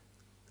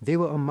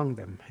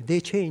 They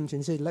changed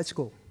and said, let's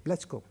go.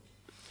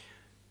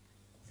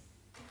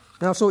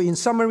 Now, so in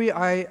summary,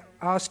 I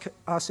ask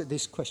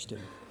this question.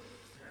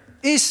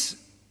 Is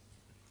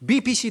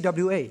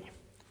BPCWA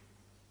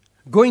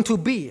going to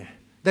be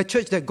the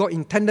church that God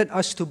intended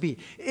us to be?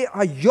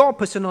 Are your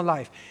personal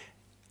life,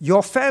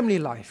 your family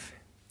life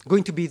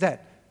going to be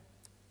that?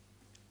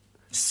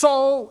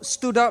 Saul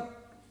stood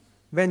up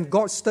when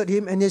God stirred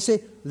him and he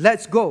said,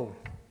 let's go.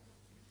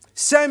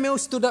 Samuel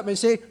stood up and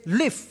said,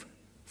 live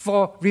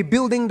for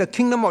rebuilding the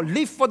kingdom, or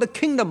live for the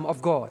kingdom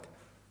of God.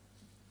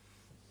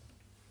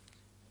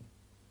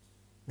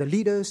 The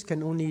leaders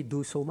can only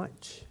do so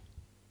much.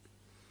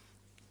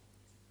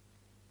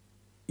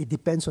 It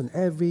depends on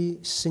every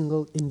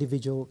single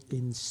individual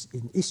in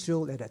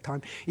Israel at that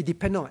time. It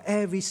depends on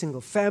every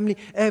single family,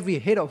 every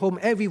head of home,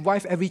 every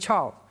wife, every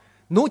child.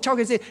 No child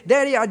can say,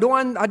 Daddy, I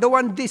don't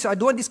want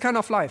this kind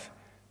of life.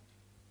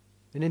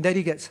 And then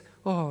Daddy gets,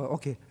 oh,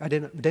 okay,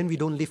 then we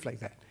don't live like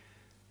that.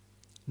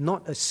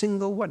 Not a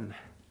single one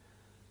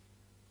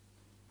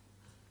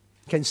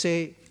can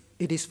say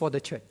it is for the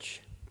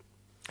church.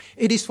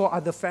 It is for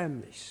other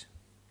families.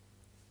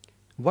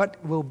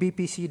 What will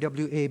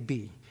BPCWA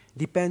be?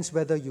 Depends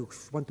whether you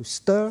want to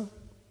stir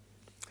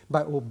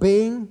by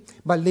obeying,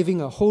 by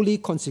living a holy,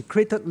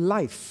 consecrated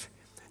life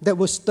that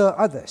will stir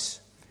others,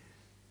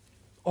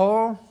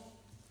 or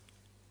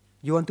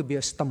you want to be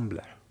a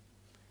stumbler.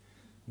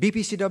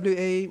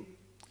 BPCWA,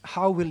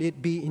 how will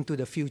it be into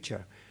the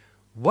future?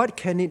 What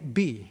can it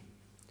be?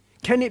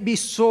 Can it be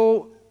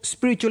so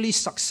spiritually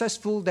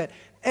successful that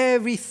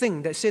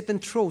everything that Satan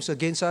throws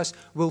against us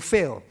will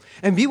fail,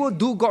 and we will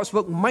do God's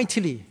work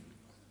mightily?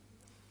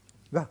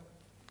 Well,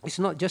 it's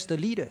not just the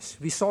leaders.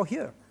 We saw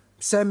here,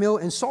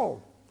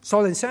 Saul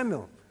and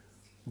Samuel,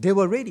 they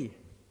were ready.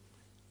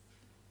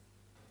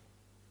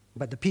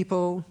 But the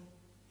people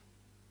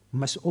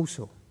must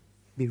also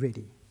be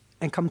ready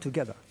and come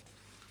together.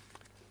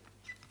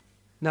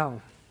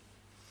 Now,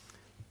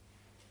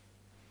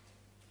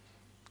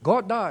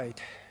 God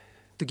died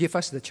to give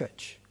us the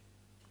church.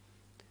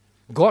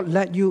 God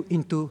led you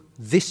into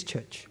this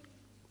church.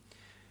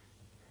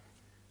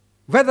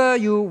 Whether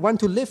you want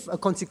to live a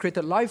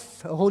consecrated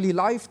life, a holy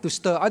life, to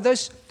stir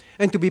others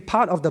and to be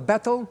part of the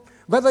battle,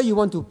 whether you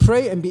want to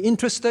pray and be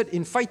interested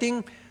in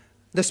fighting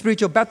the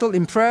spiritual battle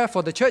in prayer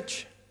for the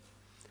church,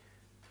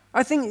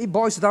 I think it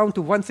boils down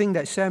to one thing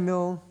that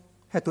Samuel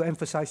had to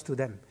emphasize to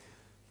them.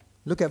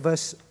 Look at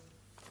verse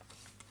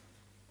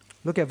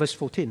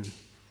 14.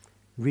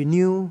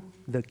 Renew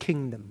the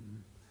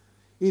kingdom.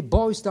 It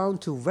boils down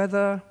to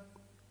whether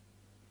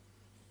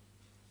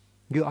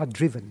you are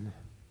driven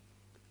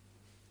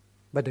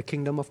by the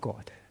kingdom of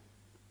God.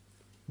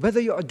 Whether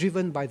you are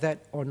driven by that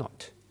or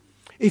not.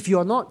 If you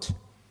are not,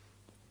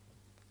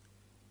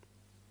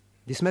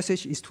 this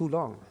message is too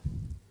long.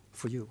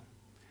 for you.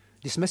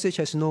 This message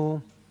has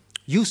no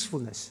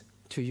usefulness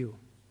to you.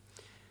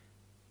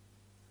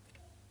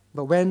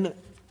 But when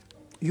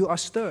you are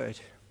stirred,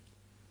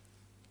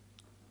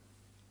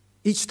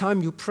 each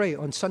time you pray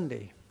on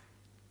Sunday,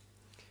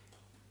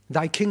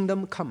 thy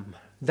kingdom come,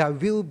 thy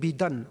will be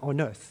done on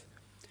earth.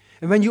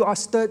 And when you are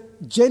stirred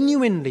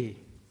genuinely,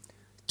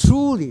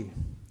 truly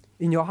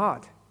in your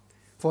heart,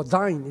 for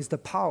thine is the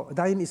power,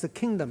 thine is the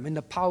kingdom and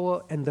the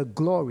power and the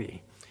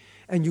glory,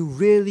 and you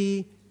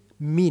really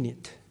mean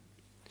it,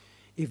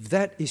 if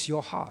that is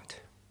your heart,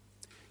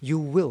 you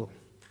will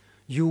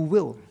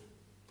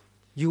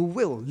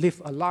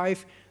live a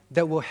life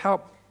that will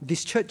help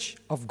this church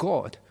of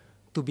God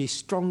to be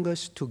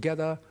strongest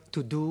together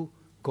to do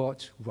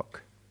God's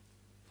work.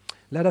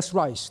 Let us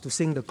rise to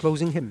sing the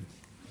closing hymn.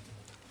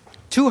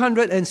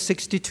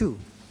 262.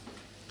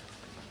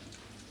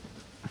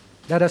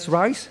 Let us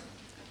rise.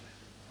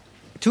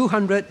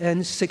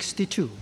 262.